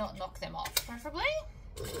 And not knock them off, preferably.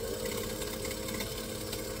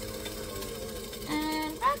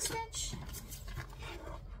 And back stitch.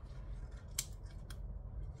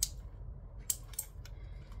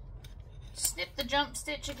 Snip the jump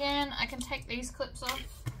stitch again. I can take these clips off.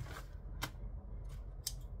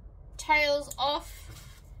 Tails off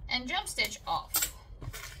and jump stitch off.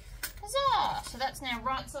 Huzzah! So that's now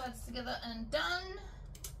right sides together and done.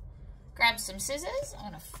 Grab some scissors. I'm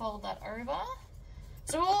going to fold that over.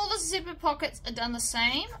 So all the zipper pockets are done the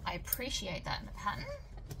same. I appreciate that in the pattern.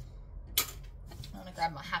 I'm going to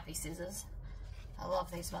grab my happy scissors. I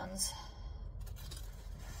love these ones.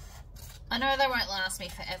 I know they won't last me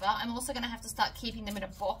forever. I'm also going to have to start keeping them in a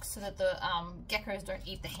box so that the geckos don't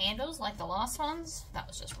eat the handles like the last ones. That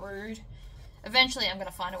was just rude. Eventually I'm going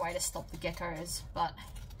to find a way to stop the geckos, but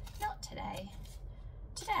not today.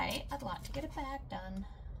 Today I'd like to get a bag done.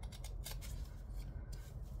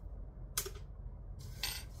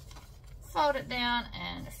 Fold it down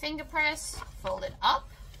and finger press, fold it up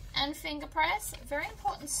and finger press. A very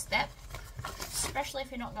important step, especially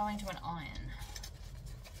if you're not going to an iron.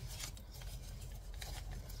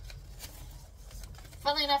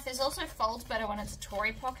 Funnily enough, this also folds better when it's a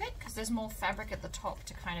Tory pocket because there's more fabric at the top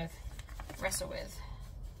to kind of wrestle with.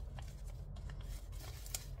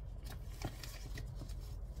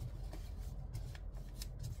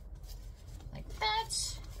 Like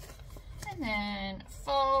that. And then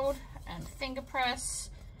fold and finger press.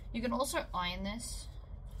 You can also iron this.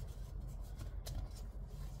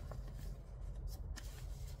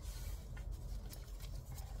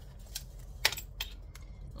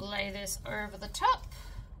 lay this over the top,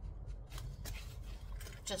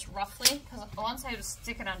 just roughly, because once I just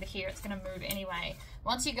stick it under here, it's going to move anyway.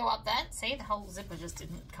 Once you go up that, see, the whole zipper just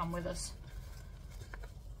didn't come with us.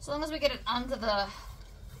 So long as we get it under the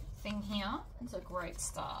thing here, it's a great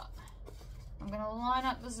start. I'm going to line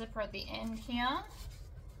up the zipper at the end here.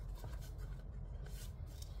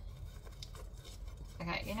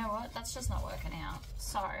 Okay, you know what? That's just not working out.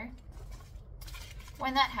 So,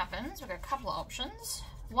 when that happens, we've got a couple of options.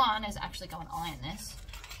 One is actually go and iron this.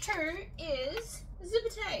 Two is zipper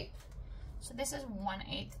tape. So this is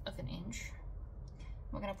 1/8 of an inch.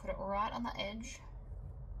 We're going to put it right on the edge,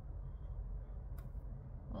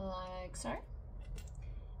 like so.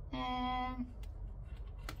 And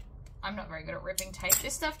I'm not very good at ripping tape.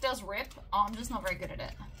 This stuff does rip. I'm just not very good at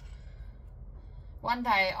it. One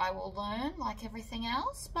day I will learn like everything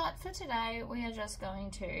else, but for today we are just going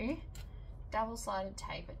to double-sided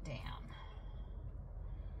tape it down.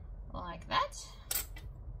 Like that.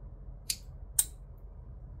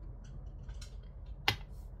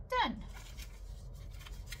 Done.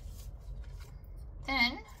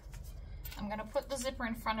 Then I'm going to put the zipper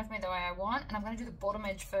in front of me the way I want, and I'm going to do the bottom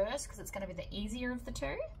edge first because it's going to be the easier of the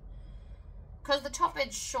two. Because the top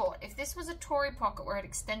edge's short. If this was a Tory pocket where it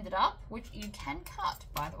extended up, which you can cut,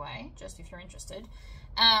 by the way, just if you're interested,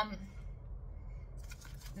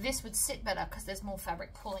 this would sit better because there's more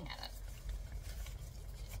fabric pulling at it.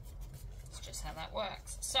 It's just how that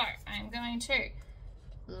works. So I'm going to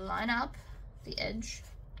line up the edge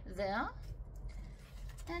there,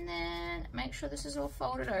 and then make sure this is all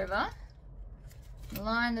folded over.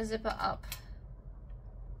 Line the zipper up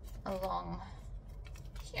along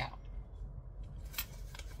here.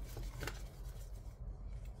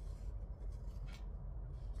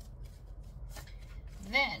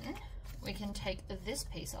 Then we can take this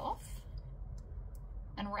piece off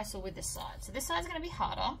and wrestle with this side. So this side's going to be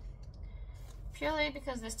harder, purely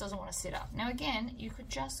because this doesn't want to sit up. Now again, you could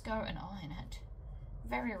just go and iron it.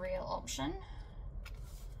 Very real option.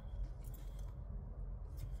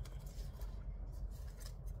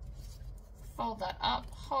 Fold that up,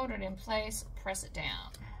 hold it in place, press it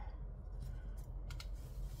down.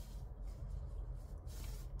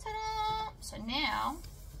 Ta-da! So now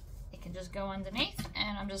it can just go underneath,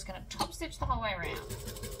 and I'm just going to top stitch the whole way around.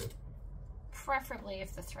 Preferably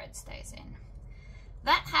if the thread stays in.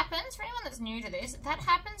 That happens, for anyone that's new to this, that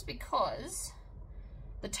happens because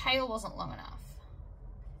the tail wasn't long enough.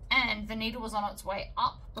 And the needle was on its way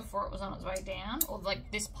up before it was on its way down, or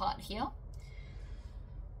like this part here.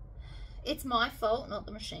 It's my fault, not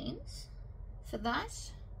the machine's. For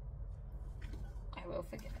that, I will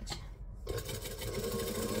forgive it.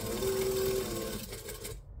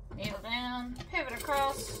 Needle down, pivot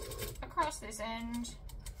across this end.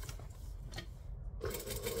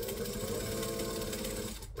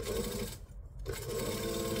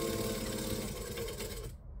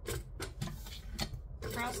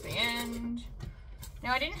 Across the end.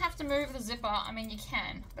 Now I didn't have to move the zipper, I mean you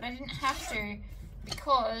can, but I didn't have to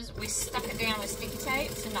because we stuck it down with sticky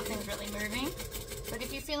tape, so nothing's really moving. But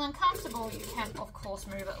if you feel uncomfortable, you can of course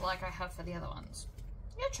move it like I have for the other ones.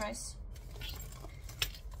 Your choice.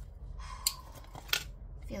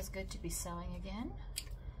 Feels good to be sewing again.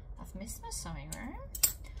 I've missed my sewing room.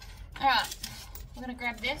 Alright, we're going to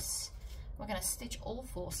grab this. We're going to stitch all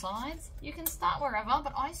 4 sides. You can start wherever,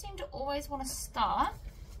 but I seem to always want to start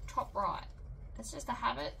top right. It's just a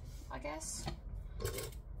habit, I guess. And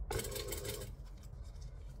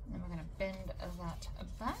then we're going to bend that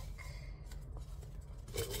back.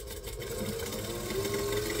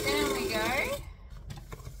 Down we go.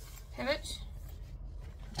 Pivot.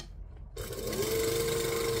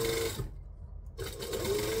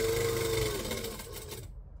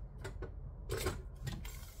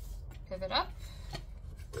 Pivot up.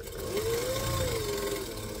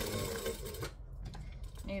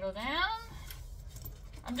 Needle down.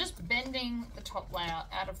 I'm just bending the top layer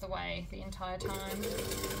out of the way the entire time.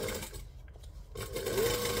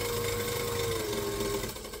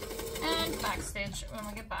 And backstitch when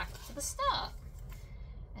we get back to the start.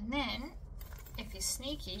 And then, if you're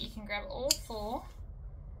sneaky, you can grab all 4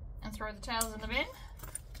 and throw the tails in the bin.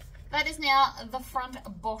 That is now the front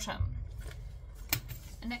bottom.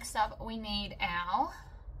 Next up, we need our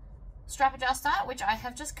strap adjuster, which I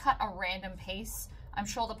have just cut a random piece. I'm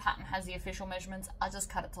sure the pattern has the official measurements. I just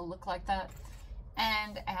cut it to look like that.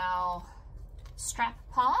 And our strap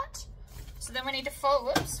part. So then we need to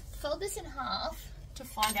fold this in half to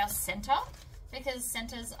find our center, because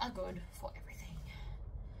centers are good for everything.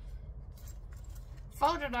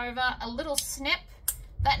 Fold it over, a little snip.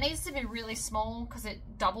 That needs to be really small because it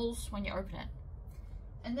doubles when you open it.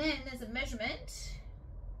 And then there's a measurement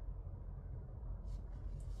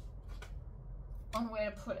on where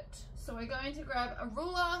to put it. So we're going to grab a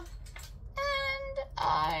ruler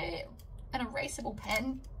and an erasable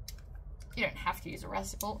pen. You don't have to use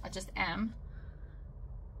erasable, I just am.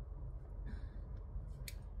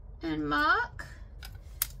 And mark.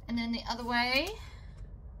 And then the other way.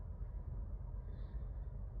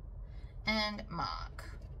 And mark.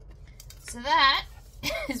 So that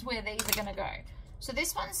is where these are going to go. So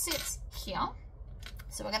this one sits here.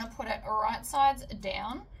 So we're going to put it right sides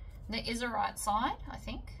down. There is a right side, I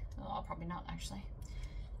think. Oh, probably not actually.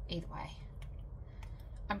 Either way.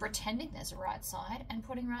 I'm pretending there's a right side and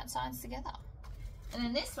putting right sides together. And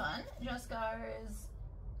then this one just goes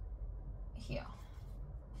here.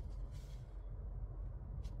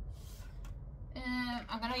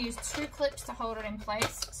 I'm going to use 2 clips to hold it in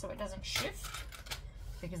place so it doesn't shift,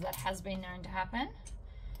 because that has been known to happen.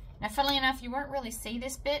 Now, funnily enough, you won't really see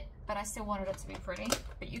this bit, but I still wanted it to be pretty.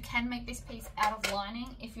 But you can make this piece out of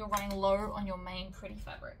lining if you're running low on your main pretty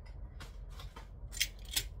fabric.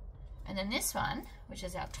 And then this one, which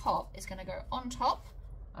is our top, is going to go on top.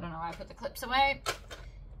 I don't know why I put the clips away.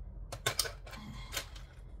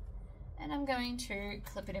 And I'm going to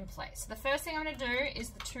clip it in place. So the first thing I'm going to do is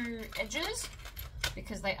the 2 edges,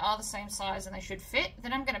 because they are the same size and they should fit.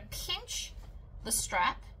 Then I'm going to pinch the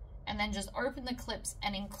strap and then just open the clips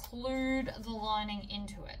and include the lining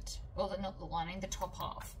into it. Or not the lining, the top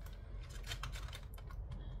half.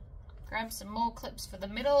 Grab some more clips for the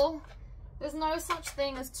middle. There's no such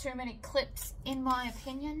thing as too many clips, in my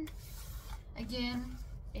opinion. Again,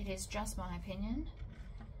 it is just my opinion.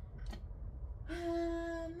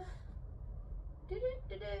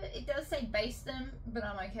 It does say baste them, but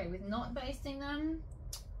I'm okay with not basting them.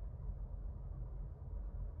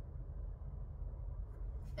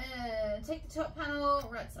 Take the top panel,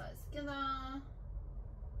 right sides together.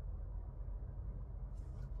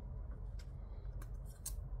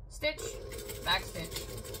 Stitch, back stitch.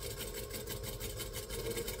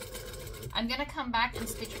 I'm going to come back and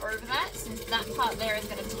stitch over that, since that part there is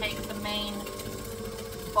going to take the main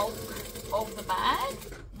bulk of the bag.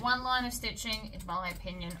 1 line of stitching, in my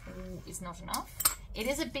opinion, is not enough. It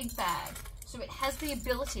is a big bag, so it has the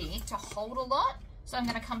ability to hold a lot. So I'm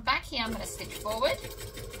going to come back here, I'm going to stitch forward,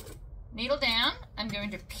 needle down, I'm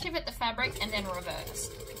going to pivot the fabric and then reverse.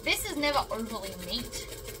 This is never overly neat.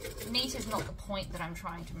 Neat is not the point that I'm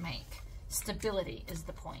trying to make. Stability is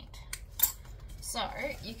the point. So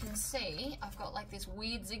you can see I've got like this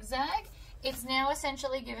weird zigzag. It's now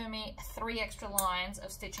essentially given me 3 extra lines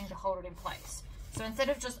of stitching to hold it in place. So instead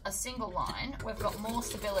of just a single line, we've got more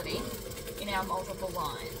stability in our multiple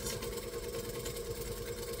lines.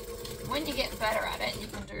 When you get better at it, you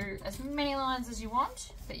can do as many lines as you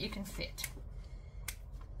want that you can fit.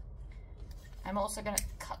 I'm also going to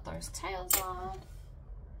cut those tails off.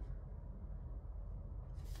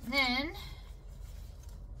 And then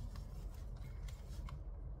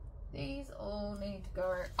these all need to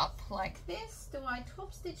go up like this. Do I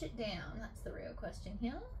top stitch it down? That's the real question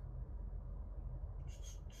here.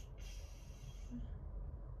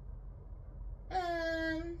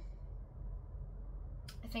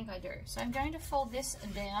 I think I do. So I'm going to fold this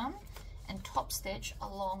down and top stitch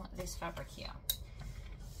along this fabric here.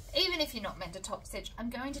 Even if you're not meant to top stitch, I'm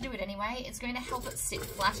going to do it anyway. It's going to help it sit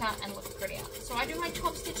flatter and look prettier. So I do my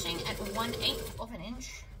top stitching at 1/8 of an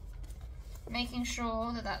inch, making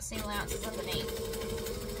sure that that seam allowance is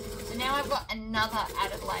underneath. So now I've got another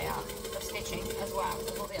added layer of stitching as well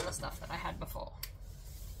with all the other stuff that I had before.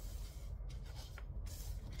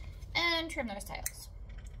 And trim those tails.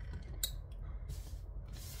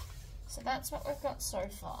 So that's what we've got so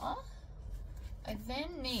far. I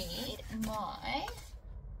then need my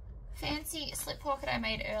fancy slip pocket I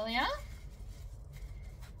made earlier.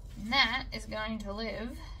 And that is going to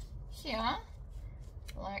live here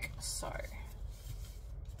like so.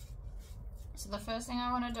 So the first thing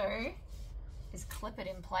I want to do is clip it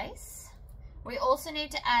in place. We also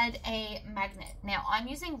need to add a magnet. Now I'm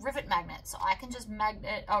using rivet magnets, so I can just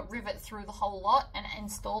rivet through the whole lot and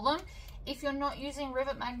install them. If you're not using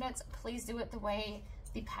rivet magnets, please do it the way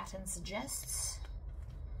the pattern suggests.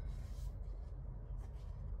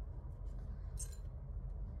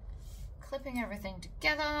 Clipping everything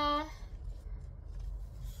together.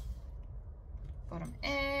 Bottom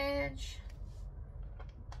edge.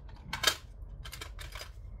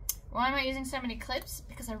 Why am I using so many clips?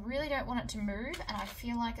 Because I really don't want it to move and I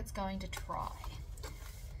feel like it's going to try.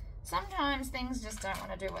 Sometimes things just don't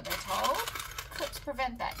want to do what they're told. Clips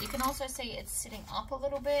prevent that. You can also see it's sitting up a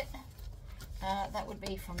little bit. That would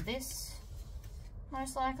be from this,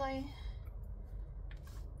 most likely.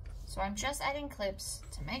 So I'm just adding clips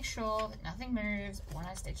to make sure that nothing moves when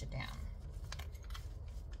I stitch it down.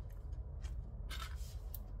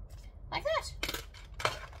 like that.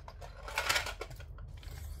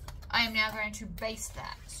 I am now going to baste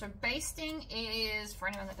that. So basting is, for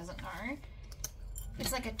anyone that doesn't know,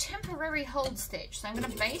 it's like a temporary hold stitch. So I'm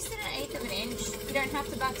going to baste it 1/8 of an inch. You don't have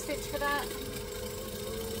to back stitch for that.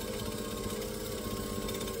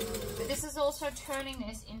 But this is also turning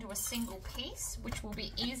this into a single piece, which will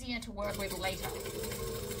be easier to work with later.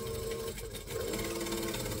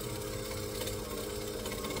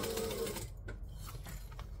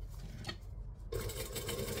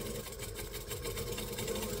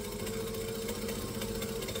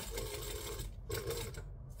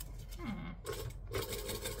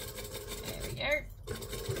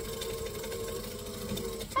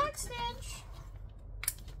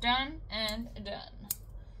 Done and done.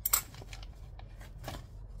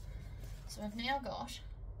 So I've now got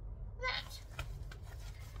that,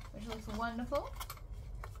 which looks wonderful.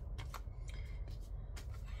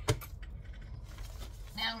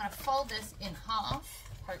 Now I'm going to fold this in half,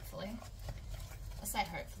 hopefully. I say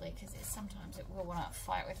hopefully because sometimes it will want to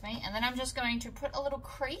fight with me. And then I'm just going to put a little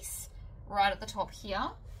crease right at the top here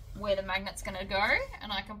where the magnet's going to go,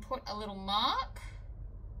 and I can put a little mark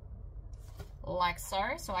like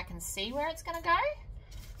so I can see where it's going to go,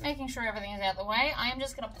 making sure everything is out of the way. I am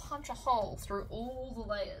just going to punch a hole through all the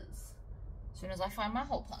layers as soon as I find my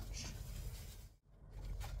hole punch.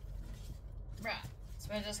 Right, so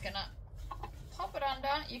we're just going to pop it under.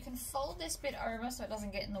 You can fold this bit over so it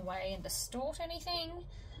doesn't get in the way and distort anything.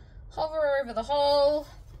 Hover over the hole,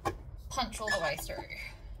 punch all the way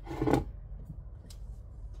through.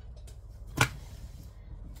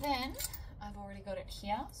 Then I've already got it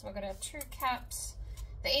here, so we're going to have 2 caps.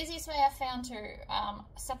 The easiest way I've found to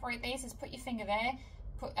separate these is put your finger there,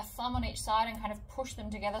 put a thumb on each side and kind of push them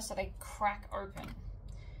together so they crack open.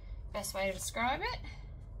 Best way to describe it.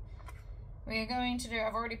 We are going to do,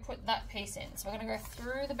 I've already put that piece in, so we're going to go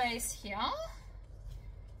through the base here,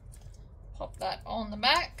 pop that on the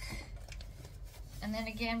back, and then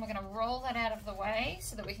again we're going to roll that out of the way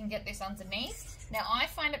so that we can get this underneath. Now I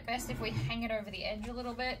find it best if we hang it over the edge a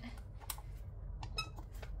little bit.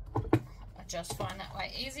 I just find that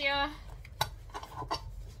way easier.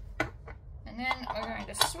 And then we're going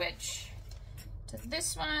to switch to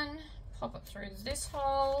this one, pop it through this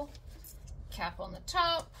hole, cap on the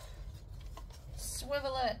top,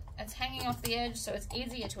 swivel it, it's hanging off the edge so it's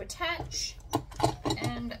easier to attach,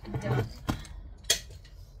 and done.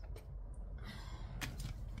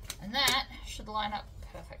 And that should line up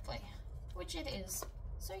perfectly, which it is,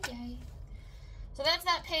 so yay. So that's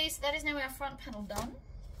that piece. That is now our front panel done.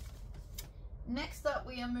 Next up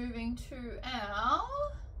we are moving to our,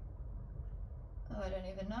 oh I don't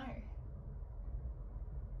even know,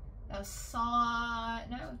 our side,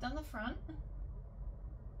 no we've done the front.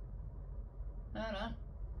 Hold on,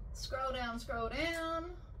 scroll down,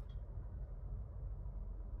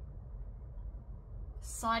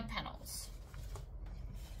 side panels.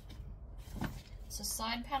 So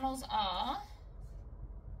side panels are,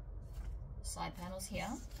 side panels here,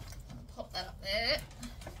 I'm going to pop that up there.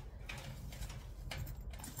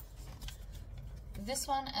 This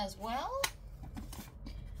one as well.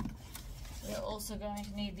 We're also going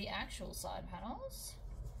to need the actual side panels.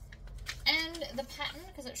 And the pattern,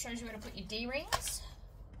 because it shows you where to put your D-rings.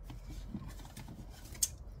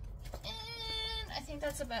 And I think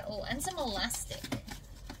that's about all. And some elastic.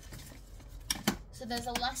 So there's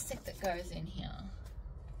elastic that goes in here.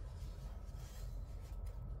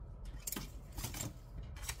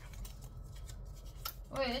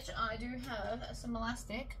 Which I do have some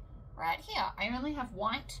elastic right here. I only have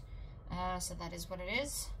white, so that is what it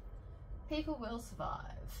is. People will survive.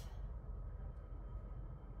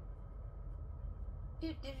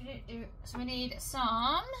 So we need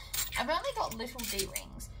some, I've only got little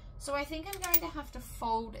D-rings, so I think I'm going to have to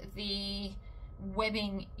fold the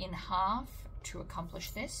webbing in half to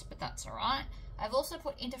accomplish this, but that's alright. I've also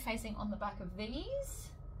put interfacing on the back of these.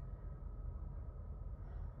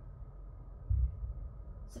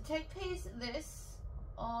 So take this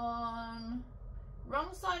on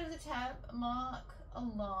wrong side of the tab, mark a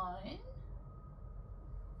line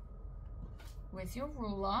with your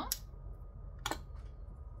ruler.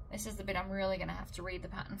 This is the bit I'm really going to have to read the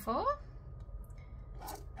pattern for.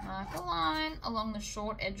 Mark a line along the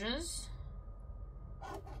short edges,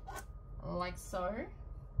 like so.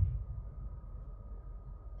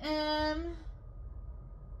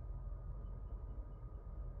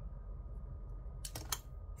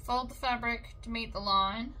 Fold the fabric to meet the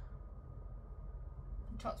line,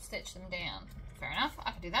 and top stitch them down. Fair enough,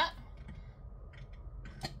 I can do that.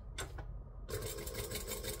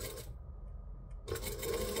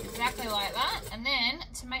 Exactly like that. And then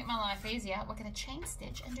to make my life easier, we're going to chain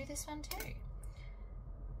stitch and do this one too.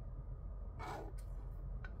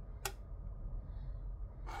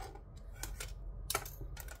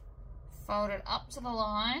 Fold it up to the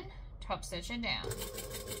line, top stitch it down.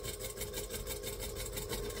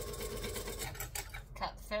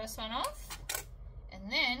 Cut the first one off, and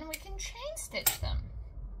then we can chain stitch them.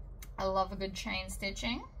 I love a good chain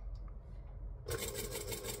stitching.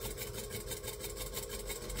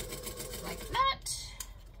 Like that.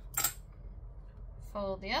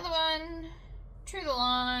 Fold the other one to the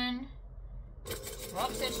line,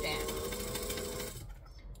 top stitch down.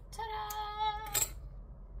 Ta-da!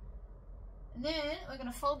 And then we're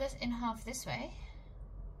going to fold this in half this way.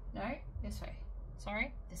 No, this way.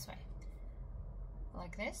 Sorry, this way.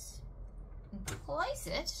 Like this. And place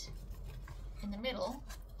it in the middle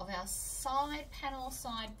of our side panel,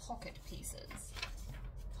 side pocket pieces.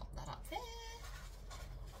 Pop that up there.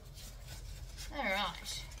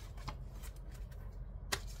 Alright.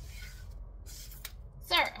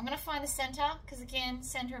 So, I'm going to find the center, because again,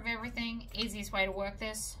 center of everything, easiest way to work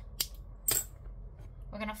this.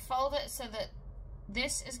 We're going to fold it so that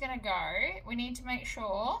this is going to go. We need to make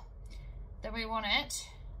sure that we want it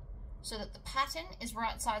so that the pattern is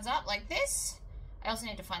right sides up like this. I also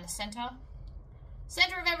need to find the center.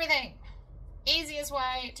 Center of everything. Easiest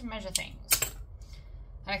way to measure things.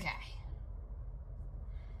 Okay.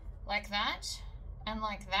 Like that and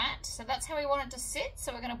like that. So that's how we want it to sit.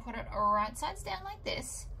 So we're going to put it right sides down like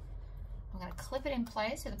this. I'm going to clip it in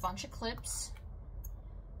place with a bunch of clips.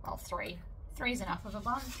 Well, three. Three's enough of a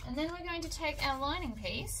bunch. And then we're going to take our lining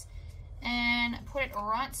piece and put it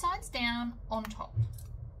right sides down on top.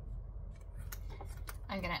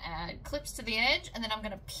 I'm going to add clips to the edge, and then I'm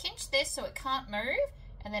going to pinch this so it can't move,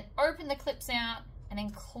 and then open the clips out and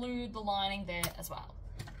include the lining there as well.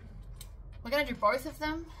 We're going to do both of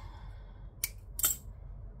them.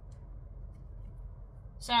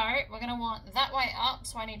 So we're going to want that way up,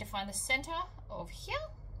 so I need to find the center of here,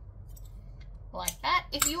 like that.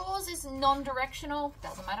 If yours is non-directional,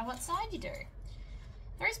 doesn't matter what side you do.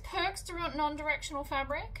 There is perks to non-directional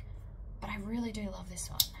fabric, but I really do love this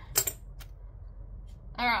one.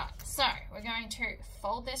 Alright, so we're going to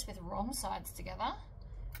fold this with wrong sides together,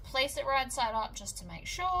 place it right side up just to make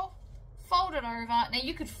sure, fold it over. Now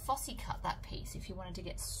you could fussy cut that piece if you wanted to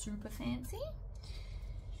get super fancy.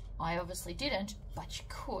 I obviously didn't, but you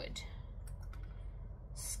could.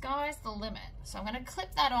 Sky's the limit. So I'm going to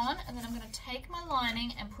clip that on, and then I'm going to take my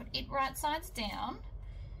lining and put it right sides down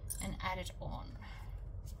and add it on.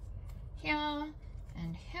 Here,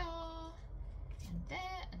 and here, and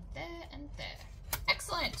there, and there, and there.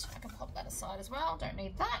 Excellent. I can pop that aside as well. Don't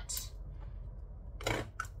need that.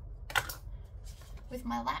 With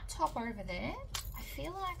my laptop over there, I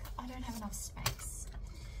feel like I don't have enough space.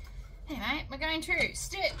 Anyway, we're going to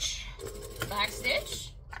stitch, back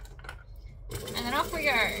stitch, and then off we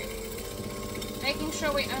go. Making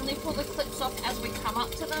sure we only pull the clips off as we come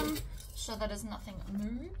up to them so that as nothing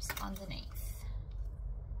moves underneath.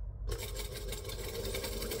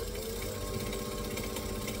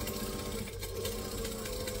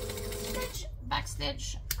 Back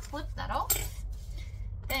stitch, clip that off.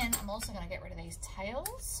 Then I'm also going to get rid of these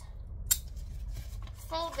tails.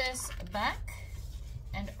 Fold this back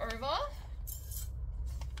and over.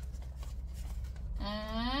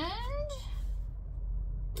 And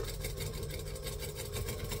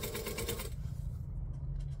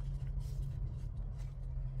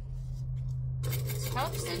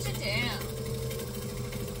top stitch it down.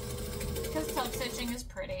 Because top stitching is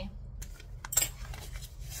pretty.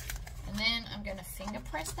 And then I'm going to finger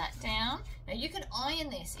press that down. Now you can iron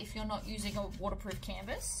this if you're not using a waterproof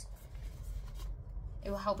canvas. It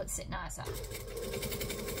will help it sit nicer.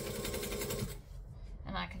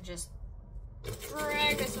 And I can just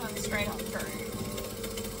drag this one straight on through.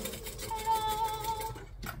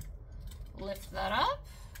 Ta-da! Lift that up.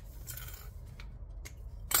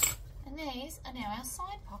 And these are now our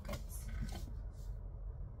side pockets.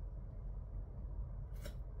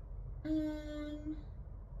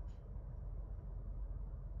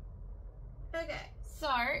 Okay, so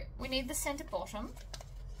we need the center bottom.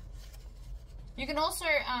 You can also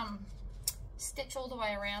stitch all the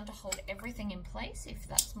way around to hold everything in place if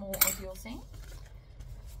that's more of your thing.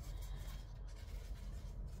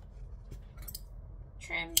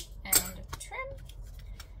 Trim and trim.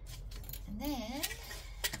 And then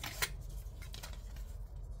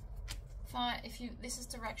this is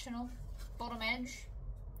directional, bottom edge.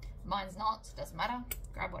 Mine's not, so it doesn't matter.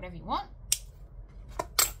 Grab whatever you want.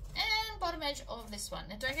 Bottom edge of this one.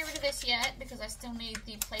 Now don't get rid of this yet because I still need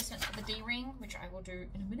the placement for the D-ring, which I will do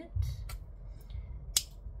in a minute.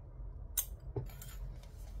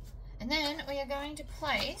 And then we are going to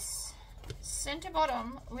place center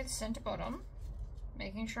bottom with center bottom,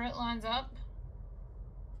 making sure it lines up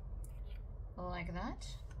like that.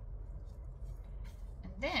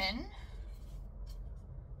 And then,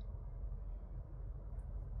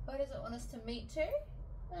 where does it want us to meet to?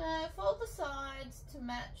 Fold the sides to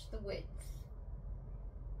match the width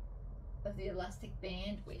of the elastic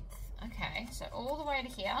band width. Okay, so all the way to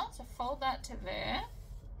here, so fold that to there,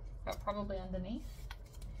 but probably underneath.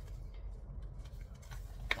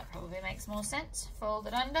 That probably makes more sense. Fold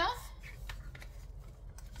it under,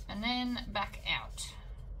 and then back out.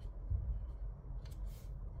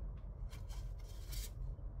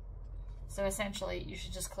 So essentially, you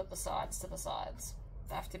should just clip the sides to the sides.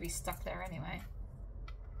 They have to be stuck there anyway.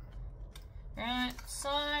 Right,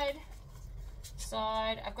 side,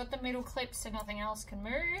 side. I've got the middle clip so nothing else can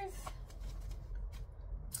move.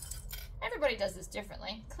 Everybody does this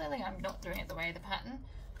differently. Clearly I'm not doing it the way of the pattern,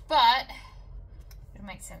 but it'll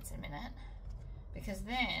make sense in a minute, because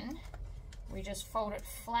then we just fold it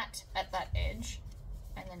flat at that edge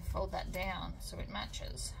and then fold that down so it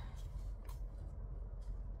matches.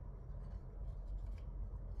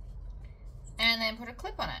 And then put a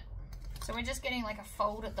clip on it. So we're just getting like a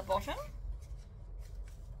fold at the bottom.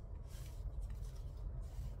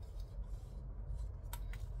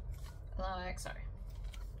 Like so.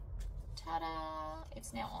 Ta-da!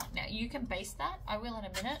 It's now on. Now you can baste that. I will in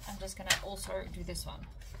a minute. I'm just going to also do this one.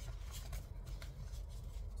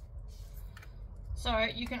 So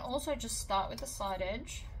you can also just start with the side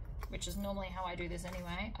edge, which is normally how I do this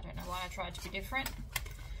anyway. I don't know why I tried to be different.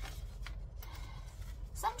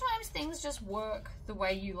 Sometimes things just work the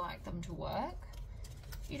way you like them to work.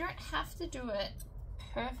 You don't have to do it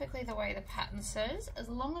perfectly the way the pattern says, as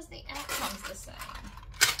long as the outcome's the same.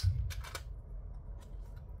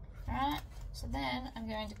 Alright, so then I'm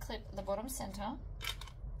going to clip the bottom center,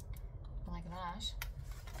 like that.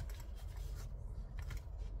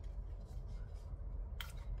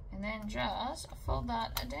 And then just fold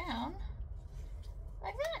that down,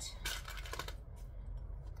 like that.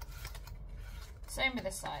 Same with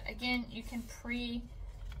this side. Again, you can pre-bend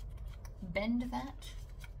that,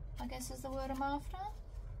 I guess is the word I'm after.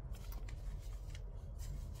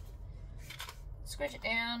 Squish it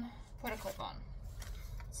down, put a clip on.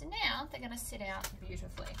 So now they're going to sit out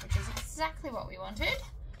beautifully, which is exactly what we wanted.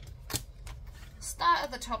 Start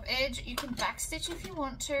at the top edge. You can backstitch if you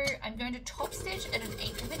want to. I'm going to top stitch at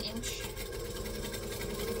 1/8 of an inch.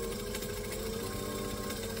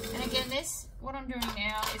 And again, this, what I'm doing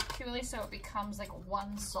now is purely so it becomes like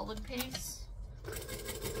one solid piece.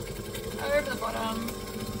 Over the bottom.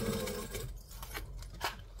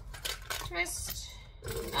 Twist.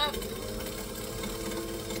 Up.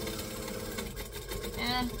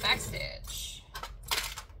 And backstitch.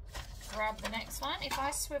 Grab the next one. If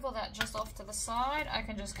I swivel that just off to the side, I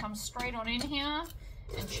can just come straight on in here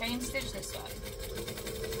and chain stitch this way.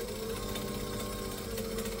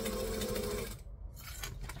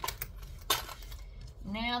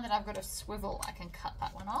 Now that I've got a swivel, I can cut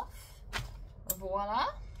that one off. Voila.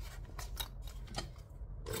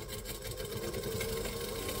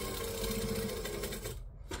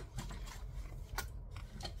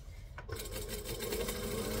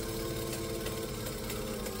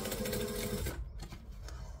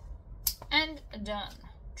 And done.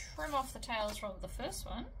 Trim off the tails from the first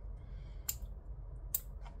one.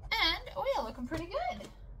 And we are looking pretty good.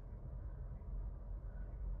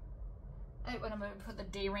 I don't want to put the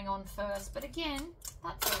D-ring on first, but again,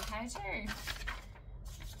 that's okay too.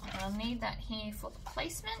 I'll need that here for the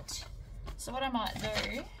placement. So what I might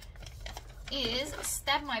do is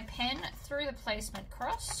stab my pen through the placement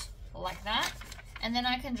cross, like that, and then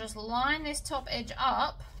I can just line this top edge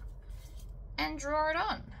up and draw it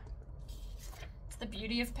on. It's the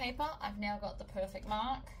beauty of paper. I've now got the perfect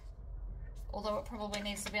mark, although it probably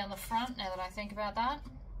needs to be on the front now that I think about that.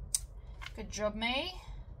 Good job, me.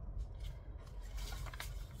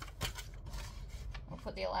 We'll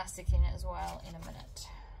put the elastic in it as well in a minute.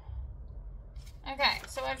 Okay,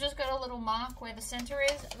 so I've just got a little mark where the center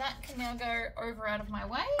is. That can now go over out of my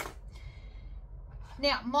way.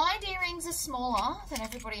 Now, my D-rings are smaller than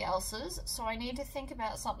everybody else's, so I need to think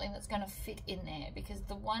about something that's going to fit in there, because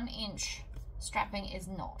the 1-inch strapping is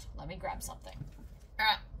not. Let me grab something. All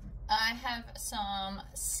right, I have some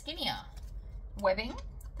skinnier webbing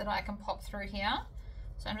that I can pop through here.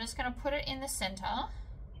 So I'm just going to put it in the center.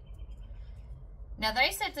 Now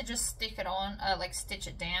they said to just stick it on, like stitch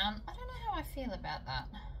it down. I don't know how I feel about that.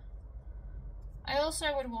 I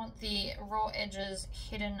also would want the raw edges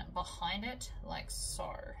hidden behind it, like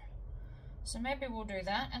so. So maybe we'll do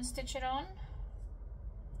that and stitch it on.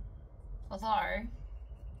 Although,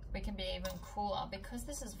 we can be even cooler. Because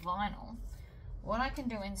this is vinyl, what I can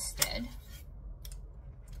do instead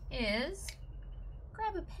is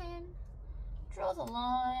grab a pen, draw the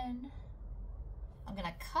line. I'm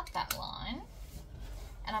gonna cut that line,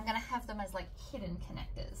 and I'm gonna have them as like hidden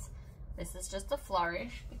connectors. This is just a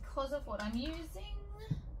flourish because of what I'm using.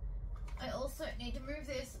 I also need to move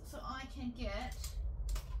this so I can get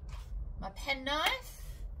my pen knife.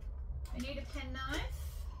 I need a pen knife.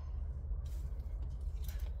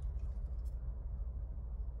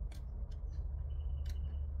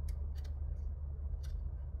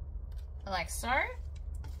 Like so.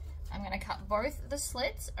 I'm going to cut both the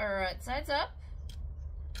slits right sides up.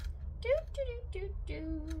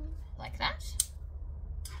 Like that.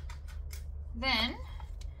 Then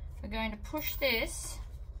we're going to push this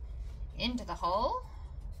into the hole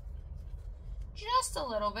just a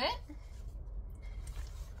little bit,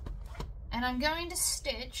 and I'm going to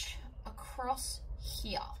stitch across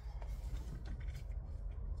here.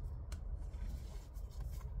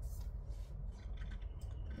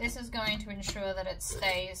 This is going to ensure that it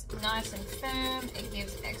stays nice and firm. It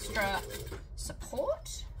gives extra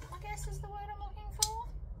support, I guess is the word I'm looking for.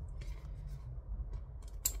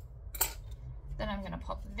 Then I'm going to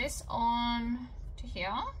pop this on to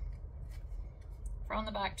here, from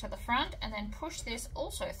the back to the front, and then push this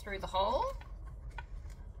also through the hole.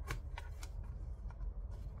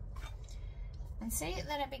 And see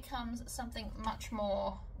that it becomes something much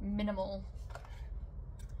more minimal.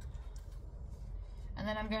 And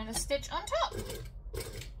then I'm going to stitch on top.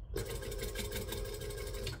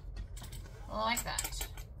 Like that.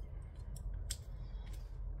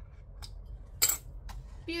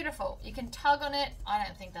 Beautiful. You can tug on it. I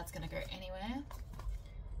don't think that's going to go anywhere.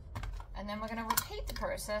 And then we're going to repeat the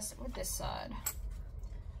process with this side.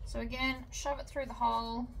 So again, shove it through the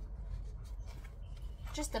hole.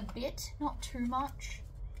 Just a bit, not too much.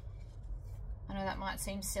 I know that might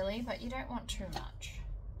seem silly, but you don't want too much.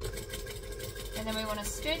 And then we want to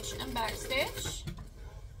stitch and back stitch.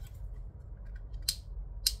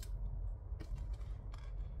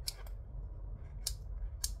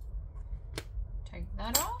 Take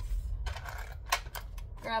that off.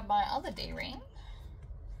 Grab my other D-ring.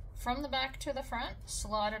 From the back to the front,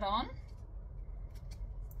 slide it on.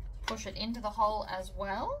 Push it into the hole as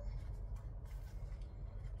well.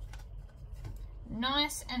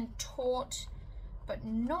 Nice and taut, but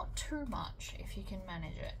not too much if you can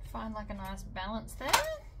manage it. Find like a nice balance there.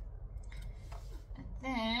 And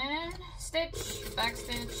then stitch, back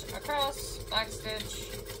stitch, across, back stitch.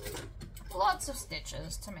 Lots of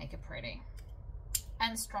stitches to make it pretty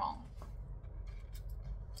and strong.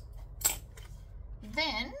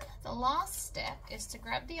 Then the last step is to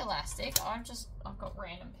grab the elastic. I've got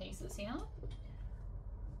random pieces here.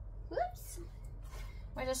 Whoops.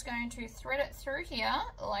 We're just going to thread it through here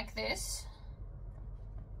like this.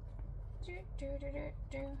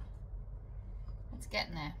 It's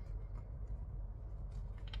getting there.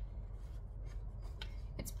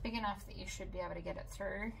 It's big enough that you should be able to get it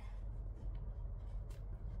through.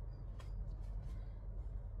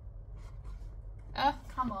 Oh,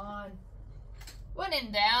 come on. When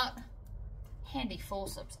in doubt, handy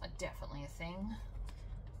forceps are definitely a thing.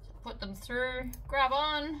 So put them through, grab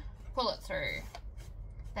on, pull it through.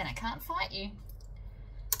 Then it can't fight you.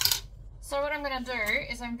 So what I'm going to do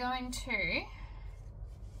is I'm going to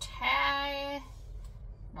tack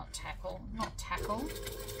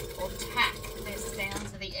this down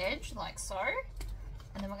to the edge like so.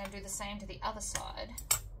 And then we're going to do the same to the other side.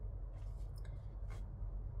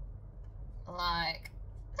 Like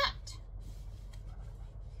that.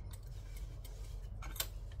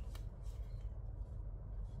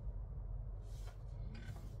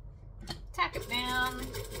 Tack it down.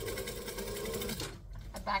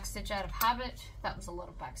 A back stitch out of habit. That was a lot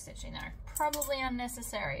of back stitching there. Probably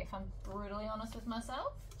unnecessary if I'm brutally honest with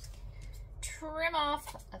myself. Trim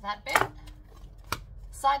off that bit.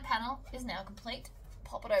 Side panel is now complete.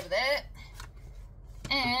 Pop it over there.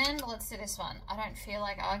 And let's do this one. I don't feel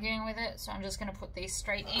like arguing with it, so I'm just going to put these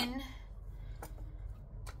straight in.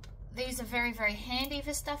 These are very, very handy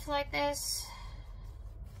for stuff like this.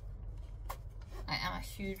 I am a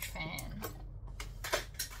huge fan.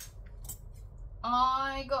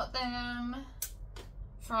 I got them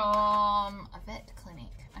from a vet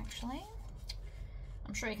clinic, actually.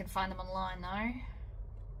 I'm sure you can find them online though.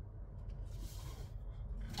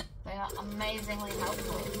 They are amazingly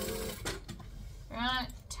helpful. Right,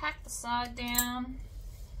 tack the side down.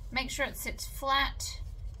 Make sure it sits flat,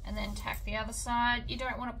 and then tack the other side. You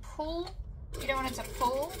don't want to pull. You don't want it to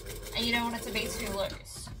pull, and you don't want it to be too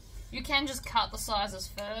loose. You can just cut the sizes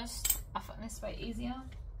first. I find this way easier,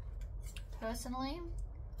 personally.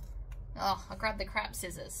 Oh, I grabbed the crap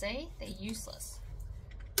scissors, see? They're useless.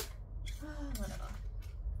 Whatever.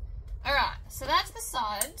 Alright, so that's the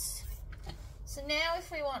sides. So now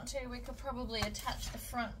if we want to, we could probably attach the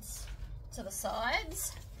fronts to the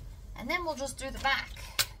sides, and then we'll just do the back.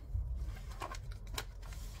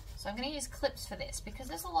 So I'm going to use clips for this because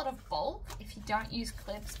there's a lot of bulk. If you don't use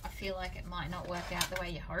clips, I feel like it might not work out the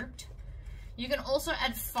way you hoped. You can also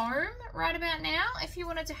add foam right about now if you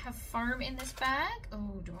wanted to have foam in this bag.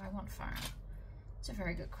 Oh, do I want foam? It's a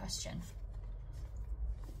very good question.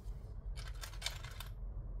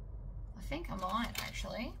 I think I might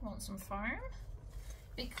actually want some foam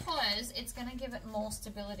because it's going to give it more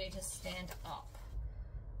stability to stand up.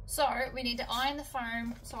 So we need to iron the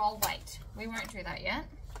foam, so I'll wait. We won't do that yet.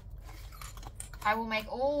 I will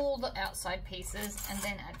make all the outside pieces and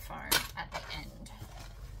then add foam at the end.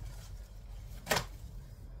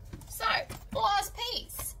 So, last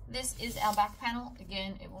piece. This is our back panel.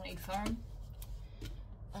 Again, it will need foam.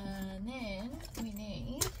 And then we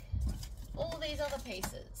need all these other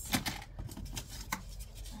pieces.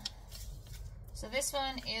 So this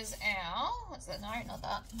one is our, what's that? No, not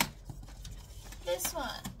that. This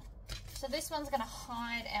one. So this one's going to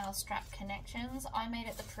hide our strap connections. I made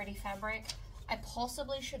it the pretty fabric. I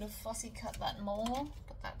possibly should have fussy cut that more.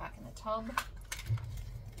 Put that back in the tub.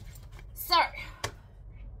 So,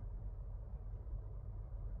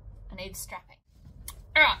 I need strapping.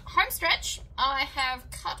 Alright, home stretch. I have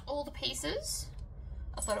cut all the pieces.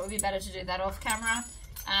 I thought it would be better to do that off camera.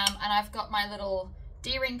 And I've got my little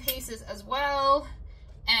D-ring pieces as well.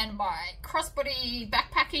 And my crossbody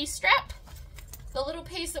backpacky strap. The little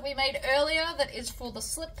piece that we made earlier that is for the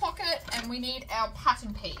slip pocket. And we need our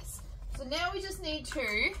pattern piece. So now we just need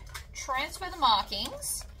to transfer the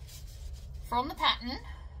markings from the pattern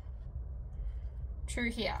to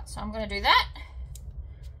here. So I'm going to do that,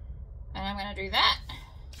 and I'm going to do that.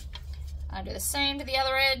 I'll do the same to the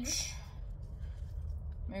other edge.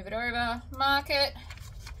 Move it over, mark it,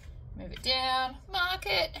 move it down, mark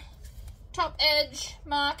it, top edge,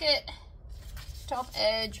 mark it, top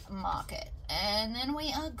edge, mark it, and then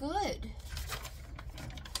we are good.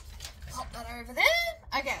 Pop that over there.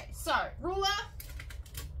 Okay, so ruler.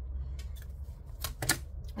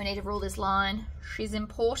 We need to rule this line. She's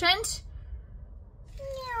important.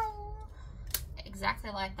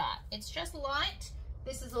 Exactly like that. It's just light.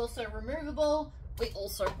 This is also removable. We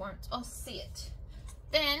also won't see it.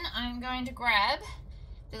 Then I'm going to grab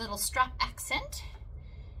the little strap accent,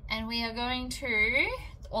 and we are going to,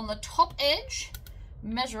 on the top edge,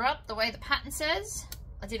 measure up the way the pattern says.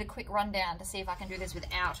 I did a quick rundown to see if I can do this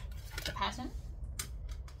without the pattern.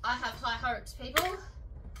 I have high hopes, people.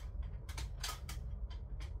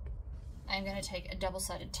 I'm going to take a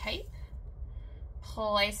double-sided tape,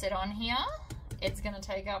 place it on here. It's going to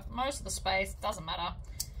take up most of the space, doesn't matter.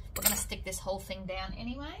 We're going to stick this whole thing down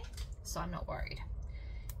anyway, so I'm not worried.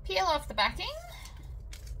 Peel off the backing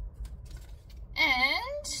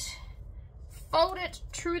and fold it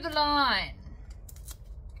to the line.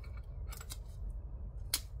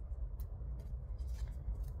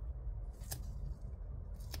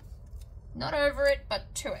 Not over it,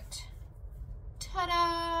 but to it.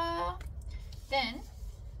 Ta-da! Then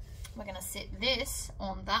we're going to sit this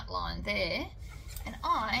on that line there, and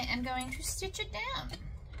I am going to stitch it down.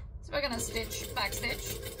 So we're going to stitch, back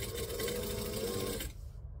stitch.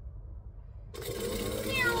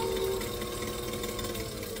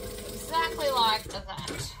 Exactly like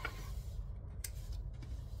that.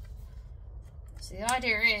 So the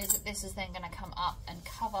idea is that this is then going to come up and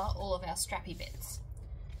cover all of our strappy bits.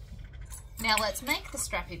 Now let's make the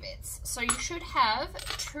strappy bits. So you should have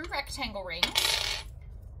 2 rectangle rings,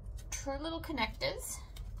 2 little connectors,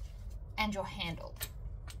 and your handle.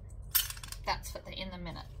 That's for in the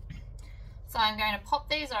minute. So I'm going to pop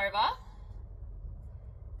these over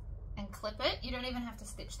and clip it. You don't even have to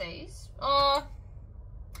stitch these. Or,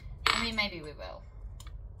 I mean, maybe we will.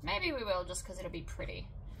 Maybe we will just because it'll be pretty.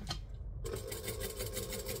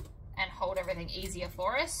 And hold everything easier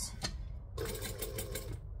for us.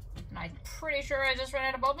 And I'm pretty sure I just ran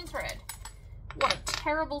out of bobbin thread. What a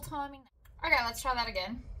terrible timing. Okay, let's try that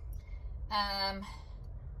again. I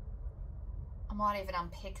might even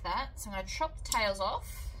unpick that. So I'm going to chop the tails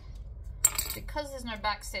off. Because there's no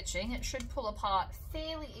back stitching, it should pull apart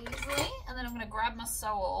fairly easily. And then I'm going to grab my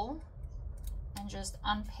sew-all and just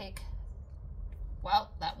unpick.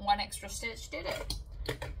 Well, that one extra stitch did it.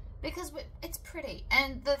 Because it's pretty.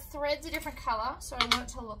 And the thread's a different colour, so I want it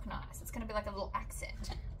to look nice. It's going to be like a little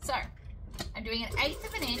accent. So, I'm doing 1/8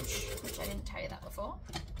 of an inch, which I didn't tell you that before.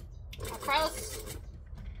 Across,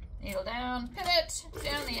 needle down, pivot,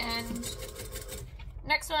 down the end.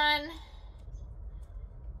 Next one.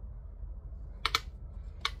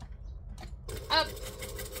 up,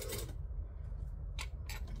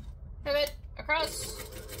 pivot, across.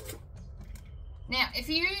 Now, if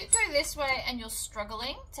you go this way and you're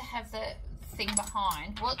struggling to have the thing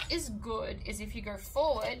behind, what is good is if you go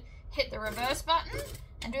forward, hit the reverse button,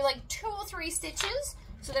 and do like 2 or 3 stitches,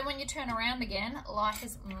 so then when you turn around again, life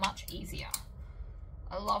is much easier.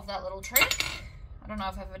 I love that little trick. I don't know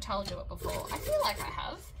if I've ever told you it before. I feel like I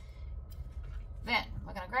have. Then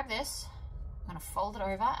we're going to grab this, I'm going to fold it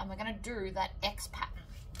over, and we're going to do that X pattern.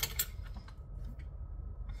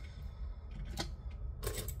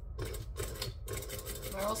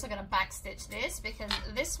 We're also going to back stitch this because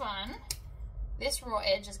this raw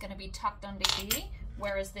edge is going to be tucked under here,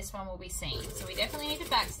 whereas this one will be seen. So we definitely need to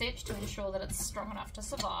back stitch to ensure that it's strong enough to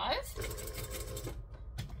survive.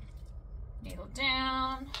 Needle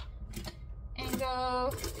down,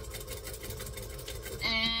 angle,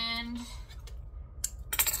 and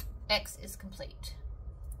X is complete.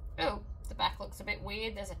 Oh, the back looks a bit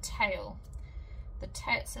weird. There's a tail. The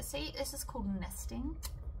tail, so see, this is called nesting.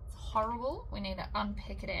 Horrible. We need to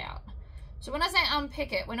unpick it out. So when I say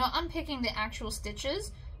unpick it, we're not unpicking the actual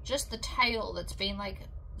stitches, just the tail that's been like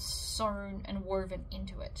sewn and woven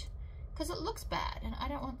into it, because it looks bad and I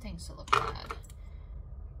don't want things to look bad.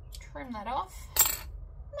 Trim that off.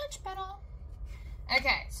 Much better.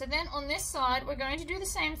 Okay, so then on this side we're going to do the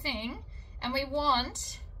same thing, and we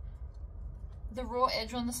want the raw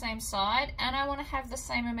edge on the same side, and I want to have the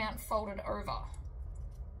same amount folded over.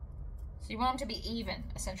 So you want them to be even,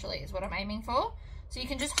 essentially, is what I'm aiming for. So you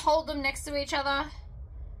can just hold them next to each other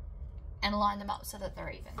and line them up so that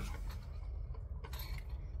they're even.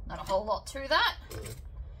 Not a whole lot to that.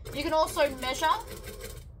 You can also measure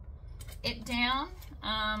it down,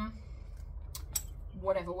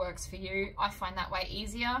 whatever works for you. I find that way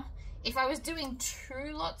easier. If I was doing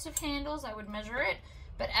 2 lots of handles, I would measure it,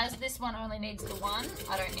 but as this one only needs the one,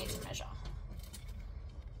 I don't need to measure.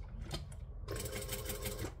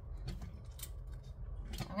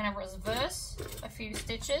 I'm going to reverse a few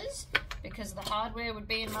stitches because the hardware would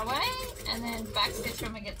be in my way, and then back stitch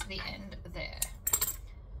when we get to the end there.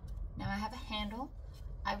 Now I have a handle.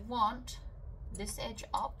 I want this edge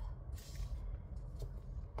up,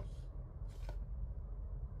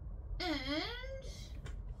 and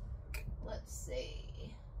let's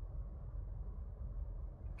see,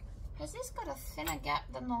 has this got a thinner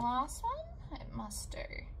gap than the last one? It must do.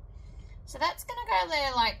 So that's going to go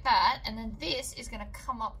there like that, and then this is going to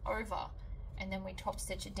come up over, and then we top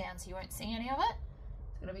stitch it down so you won't see any of it.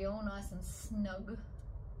 It's going to be all nice and snug.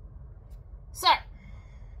 So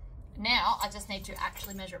now I just need to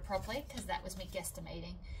actually measure it properly because that was me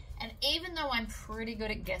guesstimating. And even though I'm pretty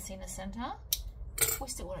good at guessing the center, we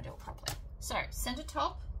still want to do it properly. So center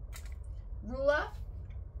top, ruler,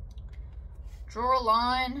 draw a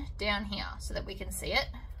line down here so that we can see it.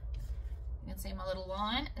 You can see my little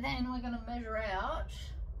line. Then we're going to measure out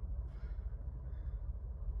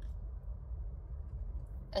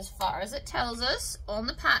as far as it tells us on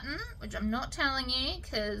the pattern, which I'm not telling you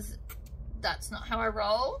because that's not how I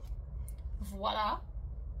roll. Voila.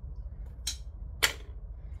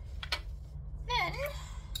 Then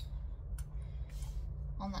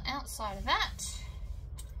on the outside of that,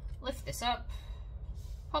 lift this up,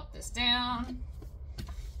 pop this down,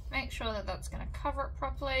 make sure that that's going to cover it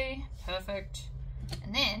properly. Perfect.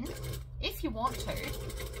 And then if you want to,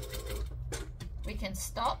 we can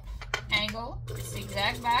stop, angle,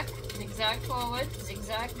 zigzag back, zigzag forward,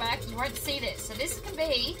 zigzag back. You won't see this, so this can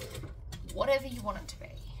be whatever you want it to be,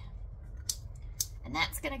 and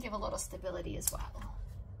that's going to give a lot of stability as well.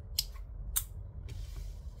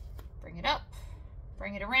 Bring it up,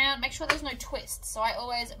 bring it around, make sure there's no twist. So I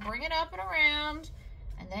always bring it up and around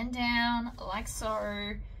and then down like so,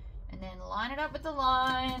 and then line it up with the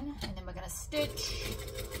line, and then we're going to stitch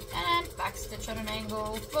and back stitch at an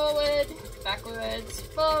angle, forward, backwards,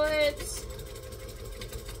 forwards,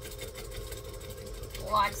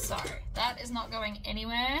 like so. That is not going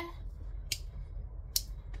anywhere.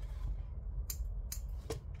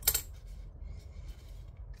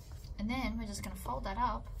 And then we're just going to fold that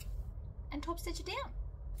up and top stitch it down.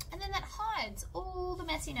 And then that hides all the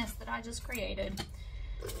messiness that I just created.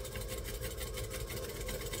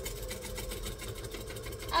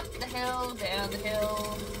 Up the hill, down the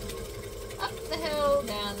hill, up the hill,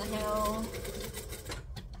 down the hill.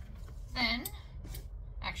 Then,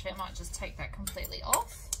 actually I might just take that completely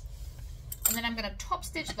off. And then I'm going to top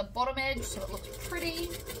stitch the bottom edge so it looks pretty.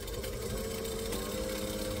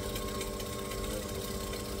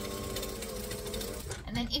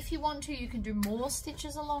 And then if you want to, you can do more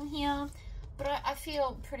stitches along here, but I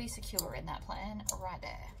feel pretty secure in that plan right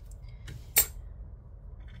there.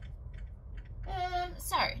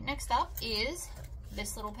 So next up is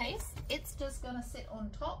this little piece. It's just gonna sit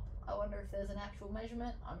on top. I wonder if there's an actual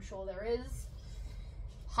measurement. I'm sure there is.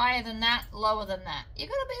 Higher than that, lower than that. You've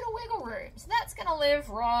got a bit of wiggle room. So that's gonna live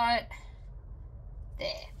right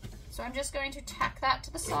there. So I'm just going to tack that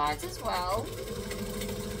to the sides as well.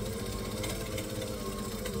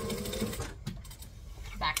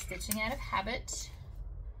 Back stitching out of habit.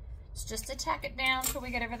 It's just to tack it down till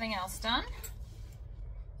we get everything else done.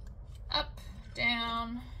 Up,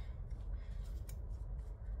 down.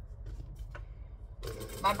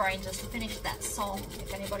 My brain just finished that song,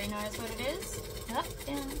 if anybody knows what it is. Up,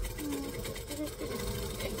 down.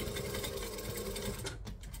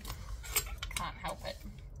 Can't help it.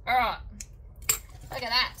 Alright, look at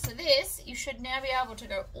that. So this, you should now be able to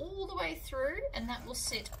go all the way through, and that will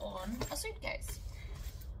sit on a suitcase.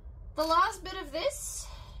 The last bit of this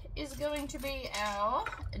is going to be our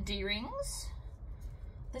D-rings.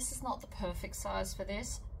 This is not the perfect size for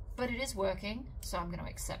this, but it is working, so I'm going to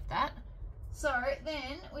accept that. So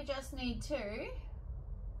then we just need to,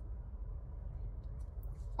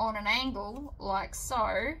 on an angle like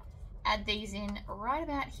so, add these in right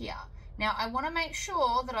about here. Now I want to make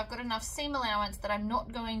sure that I've got enough seam allowance that I'm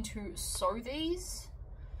not going to sew these,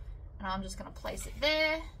 and I'm just going to place it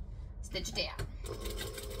there, stitch it down.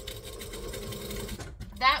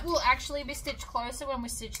 That will actually be stitched closer when we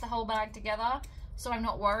stitch the whole bag together, so I'm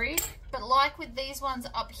not worried. But like with these ones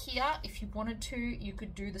up here, if you wanted to, you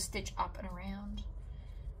could do the stitch up and around.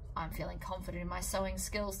 I'm feeling confident in my sewing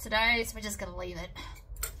skills today, so we're just going to leave it.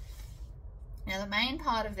 Now the main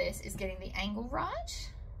part of this is getting the angle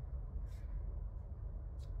right.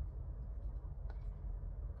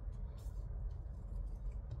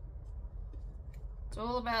 It's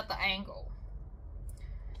all about the angle.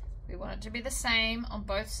 We want it to be the same on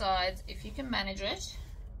both sides if you can manage it.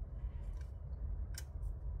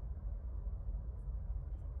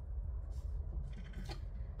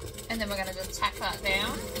 And then we're going to just tack that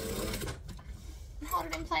down and hold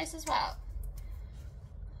it in place as well.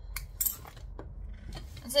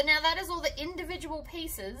 And so now that is all the individual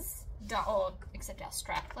pieces, or except our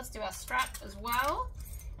strap. Let's do our strap as well.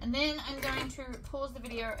 And then I'm going to pause the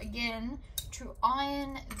video again to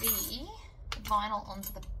iron the vinyl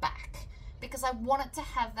onto the back, because I want it to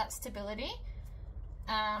have that stability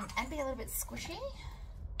and be a little bit squishy.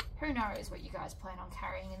 Who knows what you guys plan on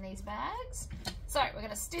carrying in these bags. So we're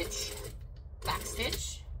going to stitch, back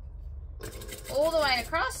stitch, all the way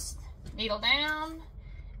across, needle down,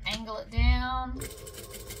 angle it down.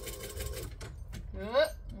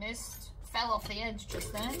 Missed, fell off the edge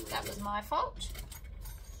just then. That was my fault.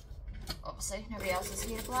 Obviously, nobody else is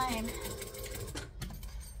here to blame.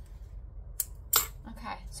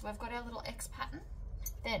 Okay, so we've got our little X pattern.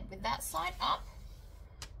 Then with that side up,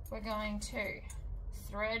 we're going to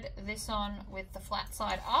thread this on with the flat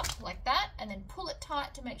side up like that, and then pull it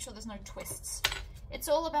tight to make sure there's no twists. It's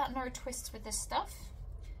all about no twists with this stuff.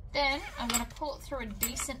 Then I'm going to pull it through a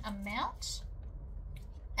decent amount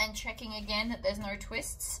and checking again that there's no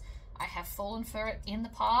twists. I have fallen for it in the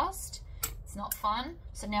past. It's not fun,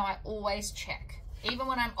 so now I always check. Even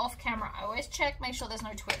when I'm off camera, I always check, make sure there's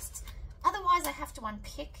no twists. Otherwise I have to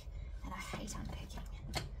unpick, and I hate unpicking.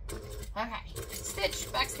 Okay,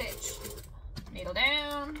 stitch, back stitch, needle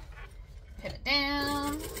down, pivot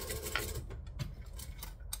down,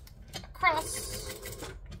 across,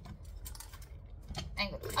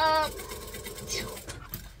 angle up,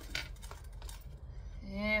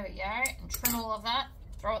 there we go, and trim all of that,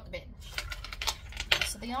 throw it in the bin.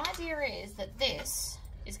 So the idea is that this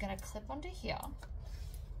is going to clip onto here,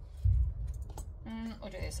 or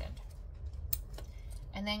do this end,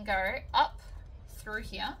 and then go up through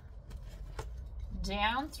here,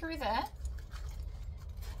 down through there,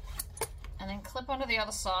 and then clip onto the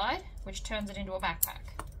other side, which turns it into a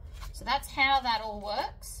backpack. So that's how that all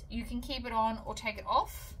works. You can keep it on or take it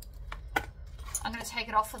off. I'm going to take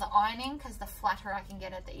it off for the ironing, because the flatter I can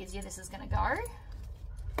get it, the easier this is going to go.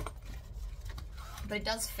 But it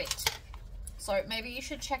does fit. So maybe you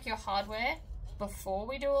should check your hardware before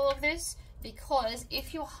we do all of this, because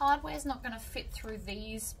if your hardware is not going to fit through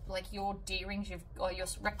these, like your D rings, or your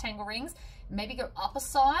rectangle rings, maybe go up a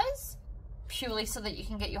size, purely so that you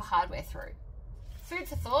can get your hardware through. Food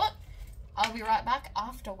for thought. I'll be right back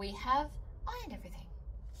after we have ironed everything.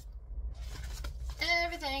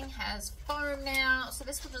 Everything has foam now, so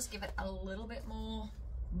this will just give it a little bit more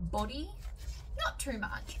body. Not too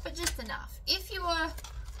much, but just enough. If you are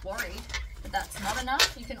worried that that's not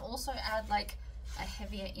enough, you can also add like a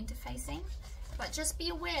heavier interfacing, but just be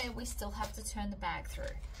aware we still have to turn the bag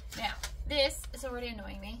through. Now, this is already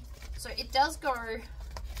annoying me, so it does go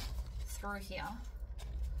through here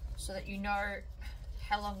so that you know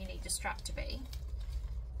how long you need your strap to be,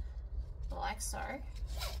 like so.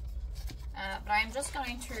 But I'm just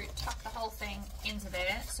going to tuck the whole thing into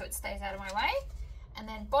there so it stays out of my way, and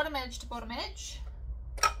then bottom edge to bottom edge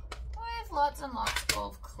with lots and lots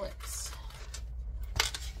of clips.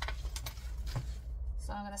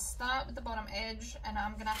 So I'm going to start with the bottom edge, and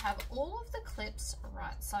I'm going to have all of the clips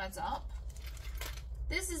right sides up.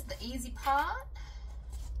 This is the easy part.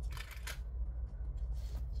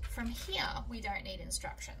 From here, we don't need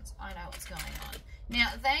instructions. I know what's going on. Now,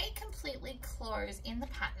 they completely close in the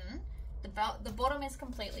pattern. The bottom is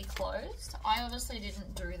completely closed. I obviously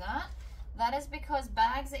didn't do that. That is because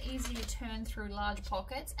bags are easy to turn through large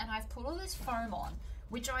pockets, and I've put all this foam on,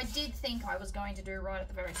 which I did think I was going to do right at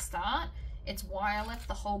the very start. It's why I left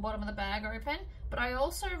the whole bottom of the bag open, but I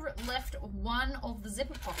also left one of the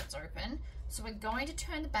zipper pockets open, so we're going to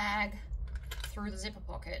turn the bag through the zipper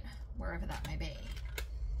pocket, wherever that may be.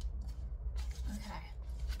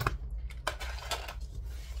 Okay.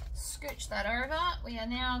 Scooch that over. We are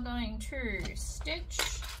now going to stitch.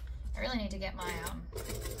 I really need to get my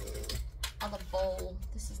other bowl.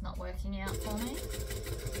 This is not working out for me.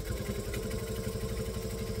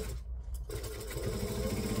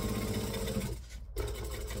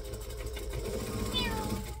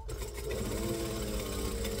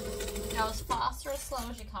 Go as fast or as slow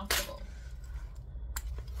as you're comfortable.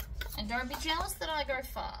 And don't be jealous that I go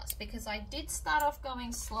fast, because I did start off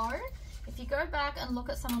going slow. If you go back and look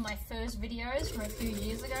at some of my first videos from a few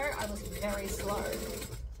years ago, I was very slow.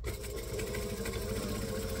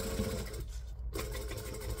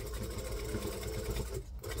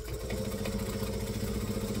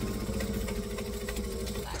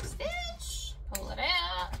 Back stitch, pull it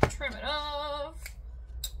out, trim it off.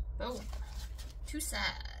 Boom. Two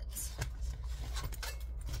sides.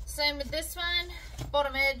 Same with this one,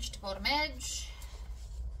 bottom edge to bottom edge,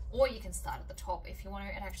 or you can start at the top if you want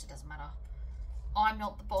to. It actually doesn't matter. I'm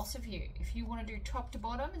not the boss of you. If you want to do top to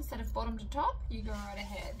bottom instead of bottom to top, you go right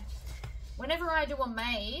ahead. Whenever I do a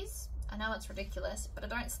maze, I know it's ridiculous, but I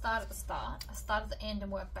don't start at the start. I start at the end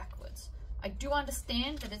and work backwards. I do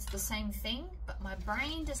understand that it's the same thing, but my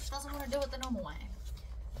brain just doesn't want to do it the normal way.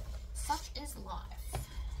 Such is life.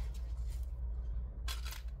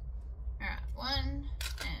 Alright, 1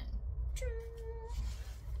 and 2.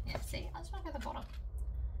 Yeah, see, I just want to go to the bottom.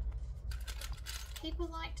 People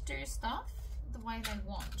like to do stuff the way they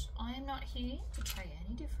want. I am not here to tell you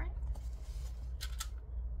any different.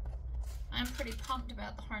 I'm pretty pumped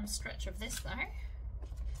about the home stretch of this though.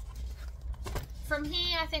 From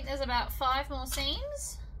here, I think there's about 5 more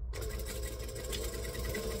seams.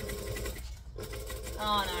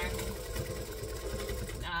 Oh no.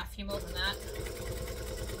 Nah, a few more than that.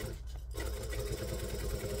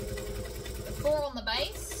 The 4 on the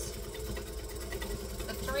base.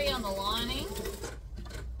 The 3 on the lining.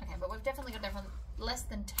 Okay, but we've definitely got less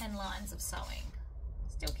than 10 lines of sewing.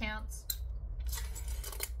 Still counts.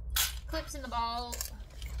 Clips in the bowl.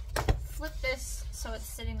 Flip this so it's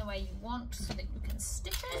sitting the way you want so that you can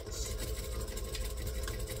stick it.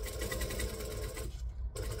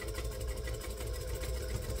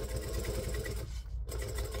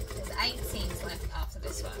 There's 8 seams left after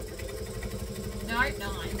this one. No, 9.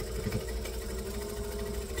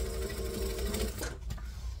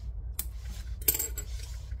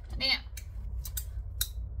 Now,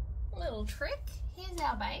 little trick. Here's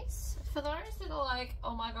our base. For those that are like,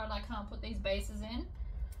 oh my god, I can't put these bases in,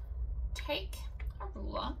 take a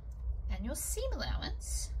ruler and your seam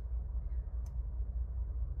allowance,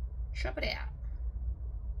 chop it out.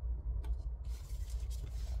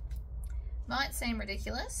 Might seem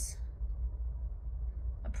ridiculous.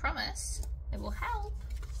 I promise it will help.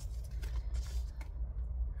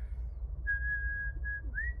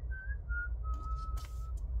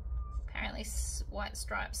 Apparently White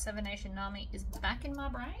Stripes 7 Nation Army is back in my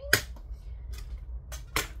brain.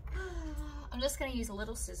 I'm just going to use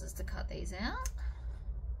little scissors to cut these out.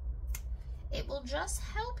 It will just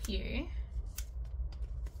help you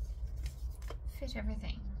fit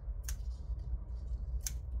everything.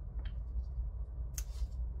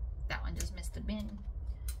 That one just missed the bin.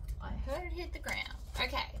 I heard it hit the ground.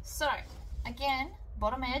 Okay, so again,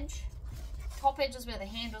 bottom edge, top edge is where the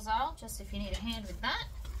handles are, just if you need a hand with that.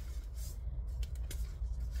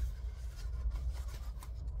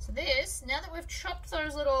 So this, now that we've chopped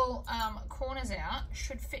those little corners out,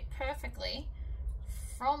 should fit perfectly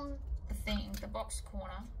from the thing, the box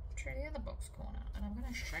corner, to the other box corner. And I'm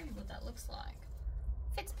going to show you what that looks like.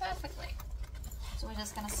 Fits perfectly. So we're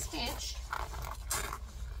just going to stitch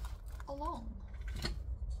along.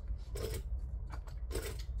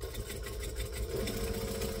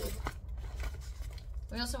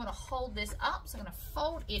 We also want to hold this up, so I'm going to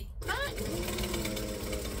fold it back.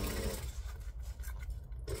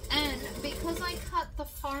 And because I cut the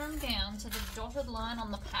foam down to the dotted line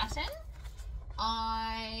on the pattern,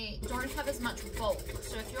 I don't have as much bulk.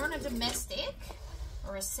 So if you're on a domestic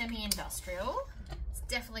or a semi-industrial, it's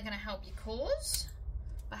definitely going to help your cause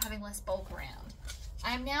by having less bulk around.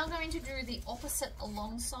 I am now going to do the opposite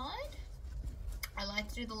along side. I like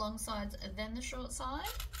to do the long sides and then the short side.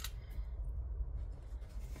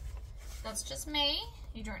 That's just me.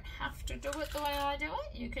 You don't have to do it the way I do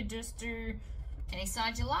it. You could just do any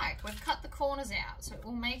side you like. We've cut the corners out, so it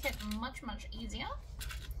will make it much, much easier.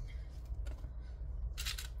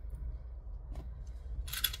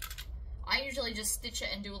 I usually just stitch it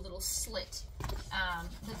and do a little slit,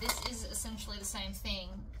 but this is essentially the same thing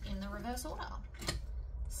in the reverse order.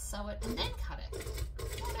 Sew it and then cut it.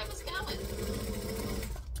 Whatever's going.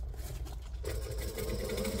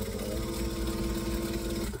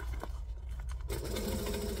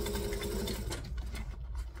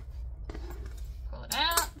 Pull it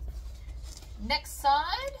out. Next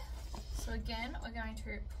side. So again, we're going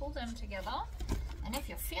to pull them together. And if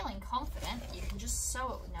you're feeling confident, you can just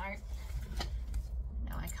sew it.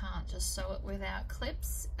 No, I can't just sew it without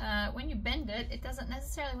clips. When you bend it, it doesn't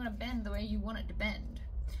necessarily want to bend the way you want it to bend.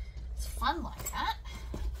 It's fun like that.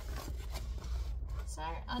 So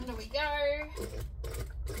under we go.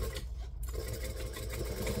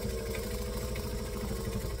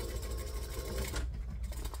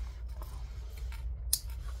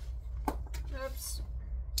 Oops.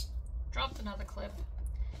 Dropped another clip.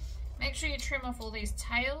 Make sure you trim off all these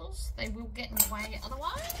tails. They will get in the way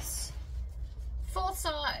otherwise. Fourth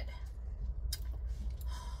side.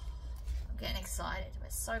 I'm getting excited. We're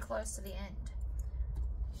so close to the end.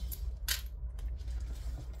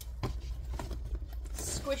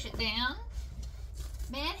 Squish it down.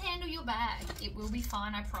 Manhandle your bag. It will be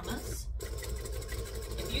fine, I promise.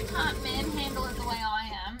 If you can't manhandle it the way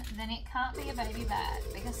I am, then it can't be a baby bag,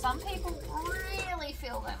 because some people really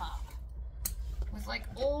fill them up with like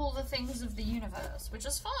all the things of the universe, which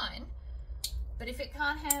is fine. But if it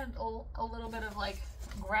can't handle a little bit of like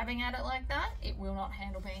grabbing at it like that, it will not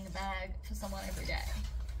handle being a bag for someone every day.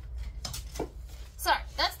 So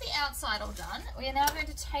that's the outside all done. We are now going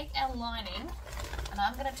to take our lining and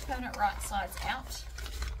I'm going to turn it right sides out,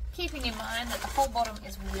 keeping in mind that the whole bottom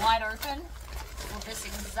is wide open for this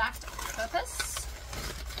exact purpose.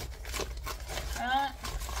 Right.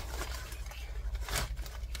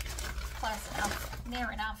 Close enough,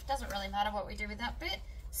 near enough, doesn't really matter what we do with that bit.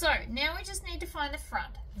 So now we just need to find the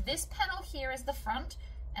front. This panel here is the front,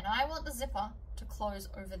 and I want the zipper to close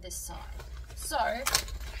over this side. So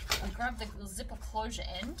I'll grab the zipper closure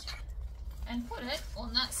end and put it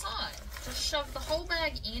on that side. Just shove the whole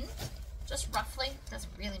bag in, just roughly,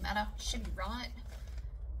 doesn't really matter, should be right.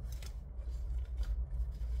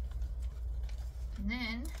 And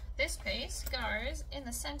then this piece goes in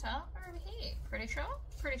the center over here. Pretty sure?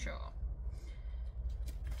 Pretty sure.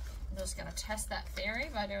 I'm just going to test that theory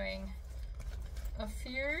by doing a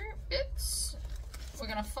few bits. We're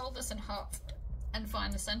going to fold this in half and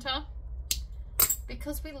find the center,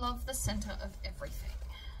 because we love the center of everything.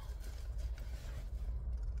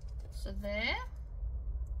 So there,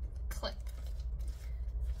 clip.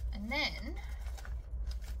 And then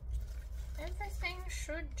everything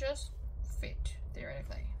should just fit,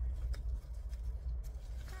 theoretically.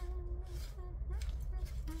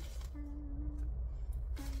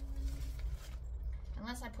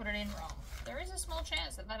 Unless I put it in wrong. There is a small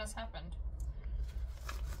chance that that has happened.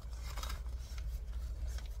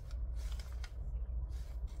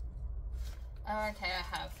 Okay,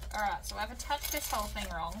 I have. Alright, so I've attached this whole thing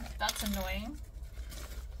wrong. That's annoying.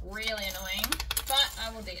 Really annoying. But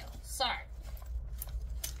I will deal. So,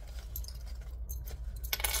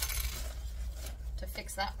 to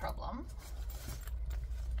fix that problem,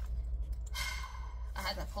 I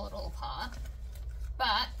had to pull it all apart.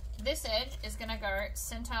 But this edge is going to go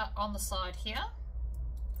center on the side here,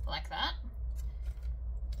 like that.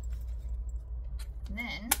 And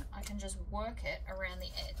then I can just work it around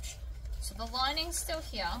the edge. So the lining's still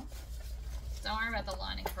here. Don't worry about the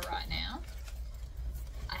lining for right now.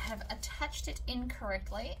 I have attached it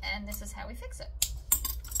incorrectly, and this is how we fix it.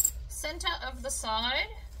 Center of the side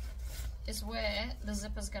is where the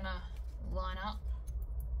zipper's going to line up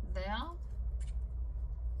there,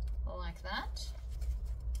 like that.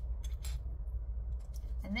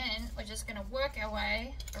 And then we're just going to work our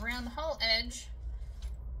way around the whole edge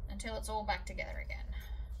until it's all back together again.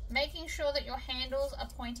 Making sure that your handles are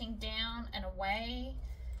pointing down and away.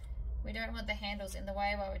 We don't want the handles in the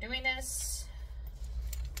way while we're doing this.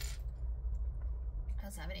 I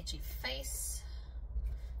also have an itchy face.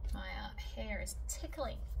 My hair is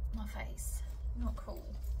tickling my face. Not cool.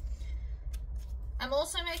 I'm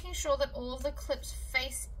also making sure that all of the clips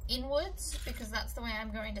face inwards because that's the way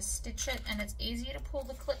I'm going to stitch it, and it's easier to pull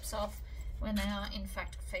the clips off when they are in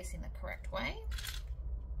fact facing the correct way.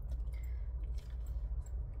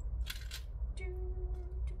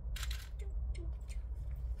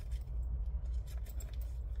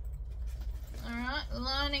 Alright,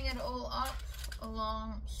 lining it all up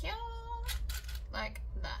along here like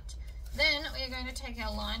that. Then we are going to take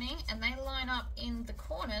our lining, and they line up in the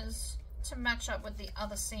corners to match up with the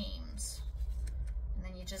other seams. And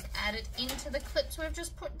then you just add it into the clips we've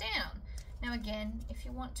just put down. Now again, if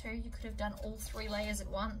you want to, you could have done all 3 layers at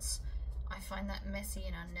once. I find that messy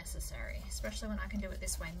and unnecessary, especially when I can do it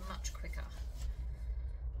this way much quicker.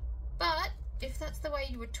 But if that's the way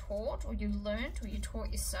you were taught, or you learned, or you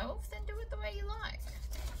taught yourself, then do it the way you like.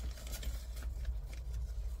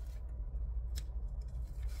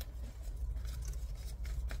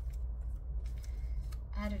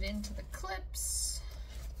 Add it into the clips.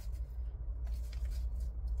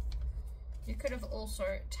 You could have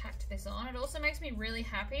also tacked this on. It also makes me really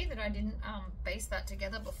happy that I didn't baste that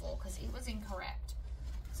together before, because it was incorrect.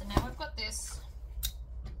 So now we've got this.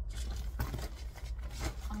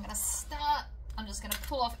 I'm going to start, I'm just going to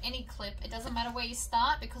pull off any clip. It doesn't matter where you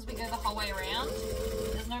start because we go the whole way around.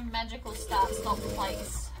 There's no magical start, stop,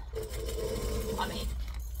 place. I mean,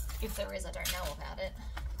 if there is, I don't know about it.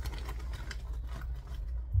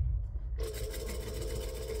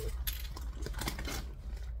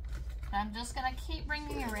 I'm just going to keep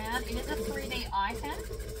bringing it around. It is a 3D item,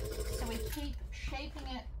 so we keep shaping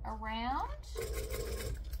it around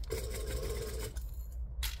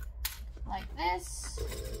like this.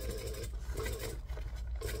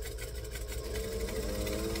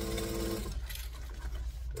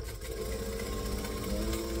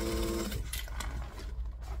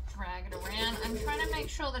 Drag it around. I'm trying to make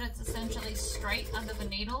sure that it's essentially straight under the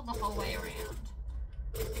needle the whole way around.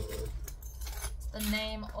 The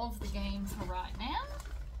name of the game for right now.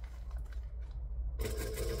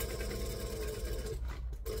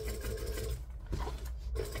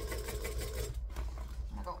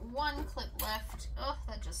 I've got 1 clip left. Oh,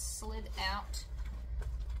 that just slid out.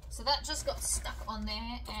 So that just got stuck on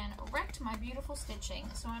there and wrecked my beautiful stitching.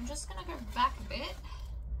 So I'm just gonna go back a bit,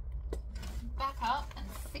 back up and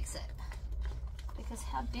fix it. Because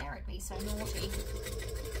how dare it be so naughty.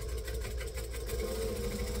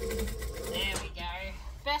 There we go.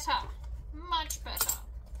 Better. Much better.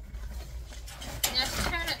 Now to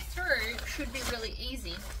turn it through should be really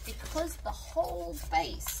easy because the whole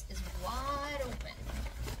base is wide open.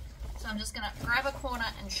 So I'm just going to grab a corner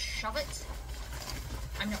and shove it.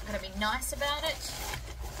 I'm not going to be nice about it.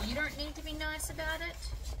 You don't need to be nice about it.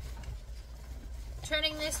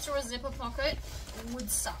 Turning this to a zipper pocket would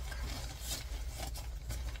suck.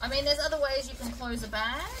 I mean, there's other ways you can close a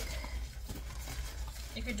bag.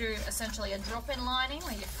 You could do essentially a drop-in lining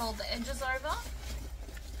where you fold the edges over.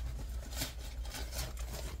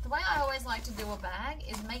 The way I always like to do a bag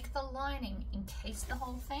is make the lining encase the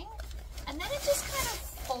whole thing, and then it just kind of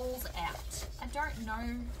falls out. I don't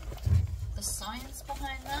know the science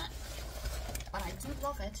behind that, but I do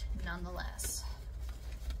love it nonetheless.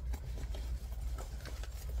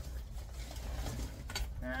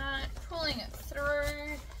 Right, pulling it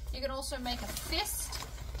through. You can also make a fist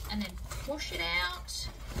and then push it out.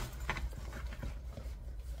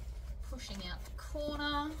 Pushing out the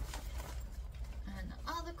corner and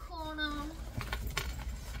the other corner.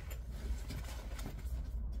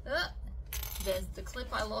 There's the clip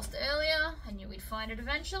I lost earlier. I knew we'd find it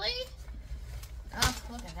eventually. Oh,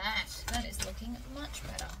 look at that. That is looking much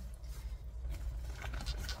better.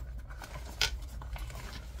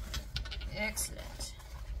 Excellent.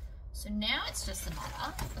 So now it's just a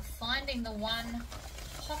matter of finding the one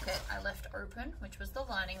pocket I left open, which was the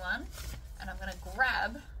lining one, and I'm going to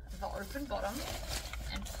grab the open bottom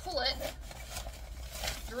and pull it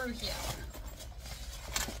through here,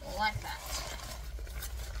 like that.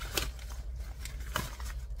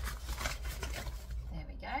 There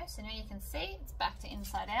we go. So now you can see it's back to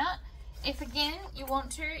inside out. If again you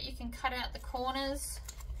want to, you can cut out the corners.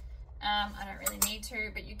 I don't really need to,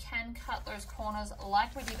 but you can cut those corners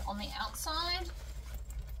like we did on the outside.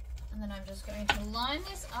 And then I'm just going to line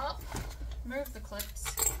this up, move the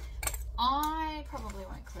clips. I probably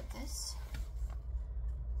won't clip this,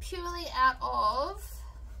 purely out of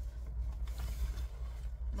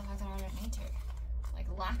the fact that I don't need to. Like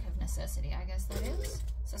lack of necessity, I guess that is.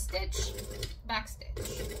 So stitch, back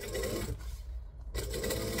stitch.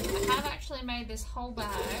 I have actually made this whole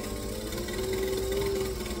bag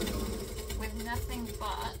with nothing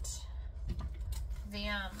but the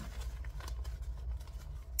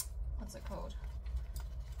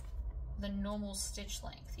the normal stitch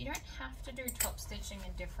length. You don't have to do top stitching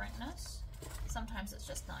in differentness. Sometimes it's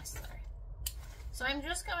just nice though. So I'm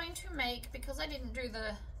just going to make, because I didn't do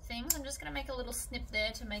the things, I'm just going to make a little snip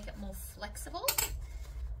there to make it more flexible.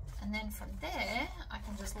 And then from there, I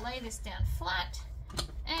can just lay this down flat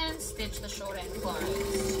and stitch the short end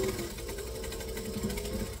closed.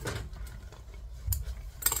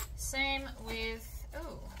 Same with,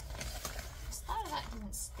 oh, the start of that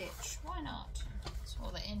didn't stitch. Why not?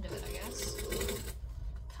 Or the end of it, I guess.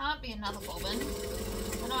 Can't be another bobbin.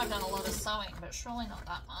 I know I've done a lot of sewing, but surely not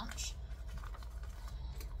that much.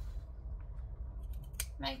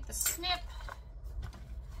 Make the snip.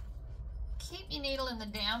 Keep your needle in the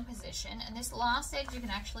down position, and this last edge you can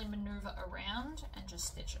actually maneuver around and just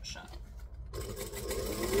stitch it shut.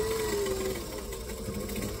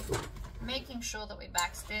 Making sure that we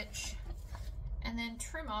backstitch, and then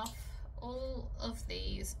trim off all of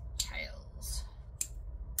these tails.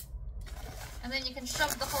 And then you can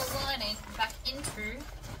shove the whole lining back into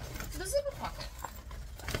the zipper pocket.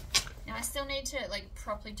 Now I still need to like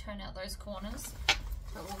properly turn out those corners,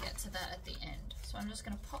 but we'll get to that at the end. So I'm just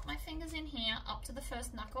going to pop my fingers in here up to the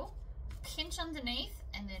first knuckle, pinch underneath,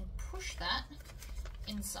 and then push that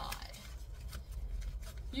inside.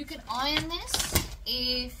 You can iron this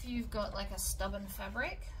if you've got like a stubborn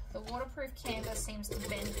fabric. The waterproof canvas seems to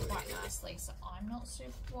bend quite nicely, so I'm not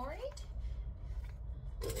super worried.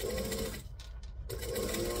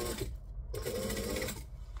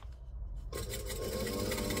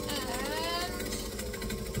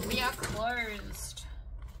 And we are closed.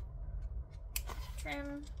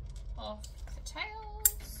 Trim off the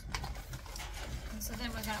tails. And so then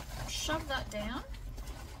we're going to shove that down.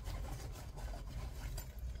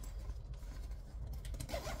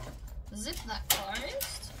 Zip that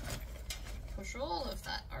closed. Push all of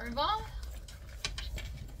that over.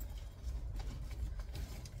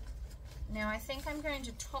 Now I think I'm going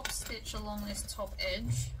to top stitch along this top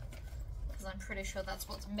edge because I'm pretty sure that's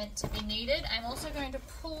what's meant to be needed. I'm also going to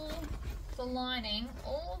pull the lining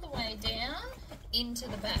all the way down into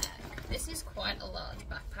the bag. This is quite a large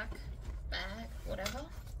backpack, bag, whatever.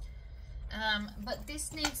 But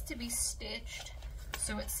this needs to be stitched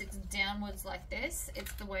so it sits downwards like this.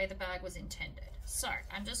 It's the way the bag was intended. So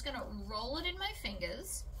I'm just going to roll it in my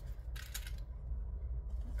fingers,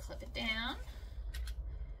 clip it down,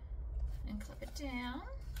 and clip it down.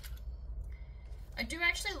 I do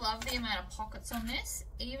actually love the amount of pockets on this,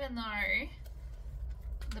 even though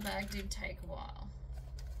the bag did take a while.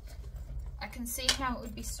 I can see how it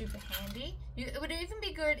would be super handy. It would even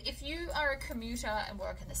be good if you are a commuter and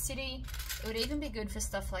work in the city. It would even be good for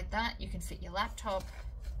stuff like that. You can fit your laptop.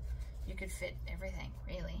 You could fit everything,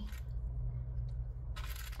 really.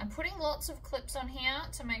 I'm putting lots of clips on here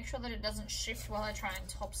to make sure that it doesn't shift while I try and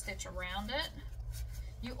top stitch around it.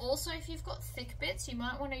 You also, if you've got thick bits, you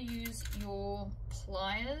might want to use your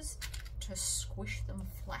pliers to squish them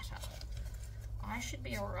flatter. I should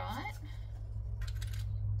be alright.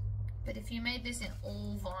 But if you made this in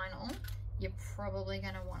all vinyl, you're probably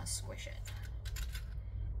going to want to squish it.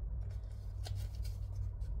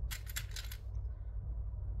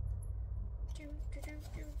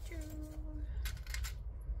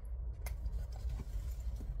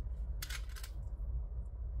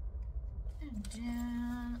 And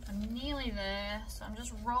down. I'm nearly there, so I'm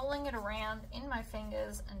just rolling it around in my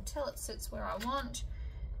fingers until it sits where I want,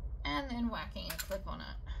 and then whacking a clip on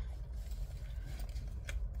it.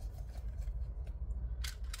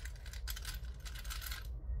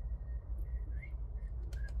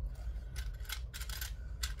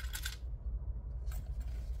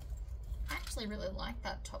 Really like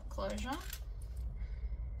that top closure.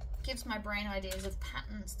 Gives my brain ideas of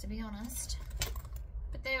patterns, to be honest.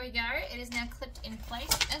 But there we go, it is now clipped in place.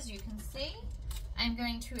 As you can see, I'm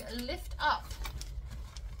going to lift up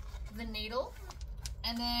the needle,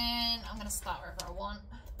 and then I'm going to start wherever I want,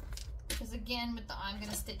 because again with the I'm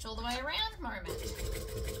going to stitch all the way around moment,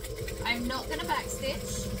 I'm not going to back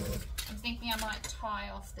stitch. I'm thinking I might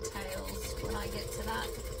tie off the tails when I get to that.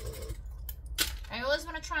 I always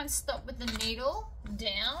want to try and stop with the needle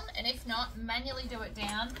down, and if not, manually do it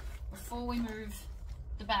down before we move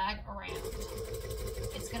the bag around.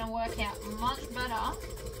 It's going to work out much better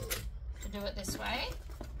to do it this way.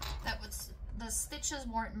 The stitches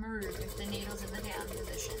won't move if the needle's in the down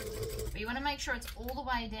position. But you want to make sure it's all the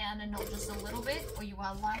way down and not just a little bit, or you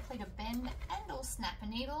are likely to bend and or snap a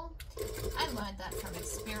needle. I learned that from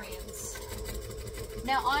experience.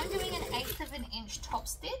 Now I'm doing an 1/8 of an inch top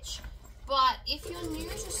stitch. But if you're new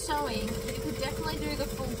to sewing, you could definitely do the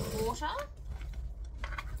full 1/4.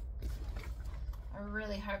 I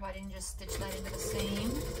really hope I didn't just stitch that into the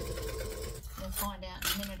seam. We'll find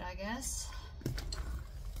out in a minute, I guess.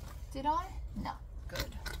 Did I? No. Good.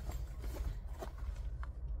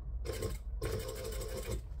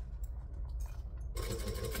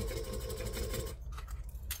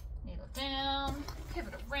 Needle down,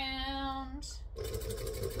 pivot around.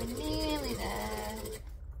 We're nearly there.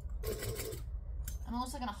 I'm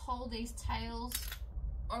also going to hold these tails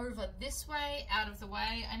over this way, out of the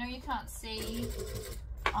way. I know you can't see.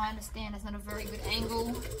 I understand it's not a very good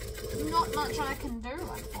angle. Not much I can do,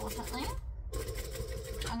 unfortunately.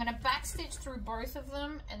 I'm going to backstitch through both of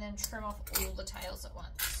them and then trim off all the tails at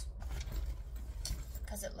once,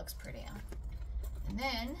 because it looks prettier. And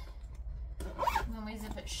then when we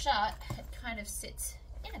zip it shut, it kind of sits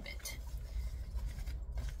in a bit.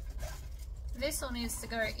 This one needs to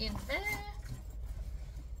go in there,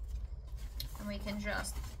 and we can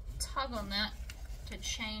just tug on that to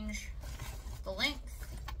change the length.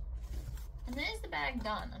 And there's the bag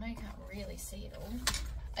done. I know you can't really see it all.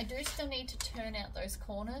 I do still need to turn out those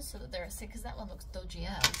corners so that they're a because that one looks dodgy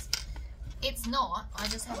as. It's not, I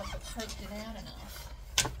just haven't poked it out enough.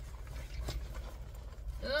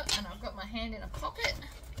 And I've got my hand in a pocket.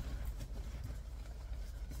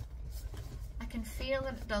 I can feel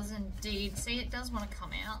that it does indeed. See, it does want to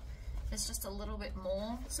come out. There's just a little bit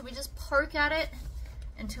more. So we just poke at it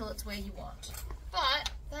until it's where you want.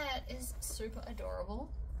 But that is super adorable.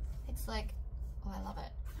 It's like, oh, I love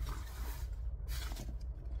it.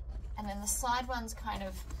 And then the side ones kind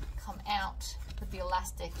of come out with the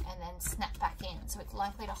elastic and then snap back in. So it's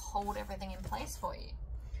likely to hold everything in place for you.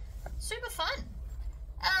 Super fun.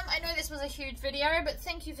 I know this was a huge video, but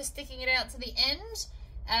thank you for sticking it out to the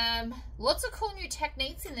end. Lots of cool new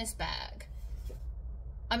techniques in this bag.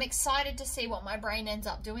 I'm excited to see what my brain ends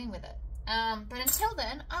up doing with it. But until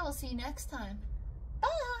then, I will see you next time.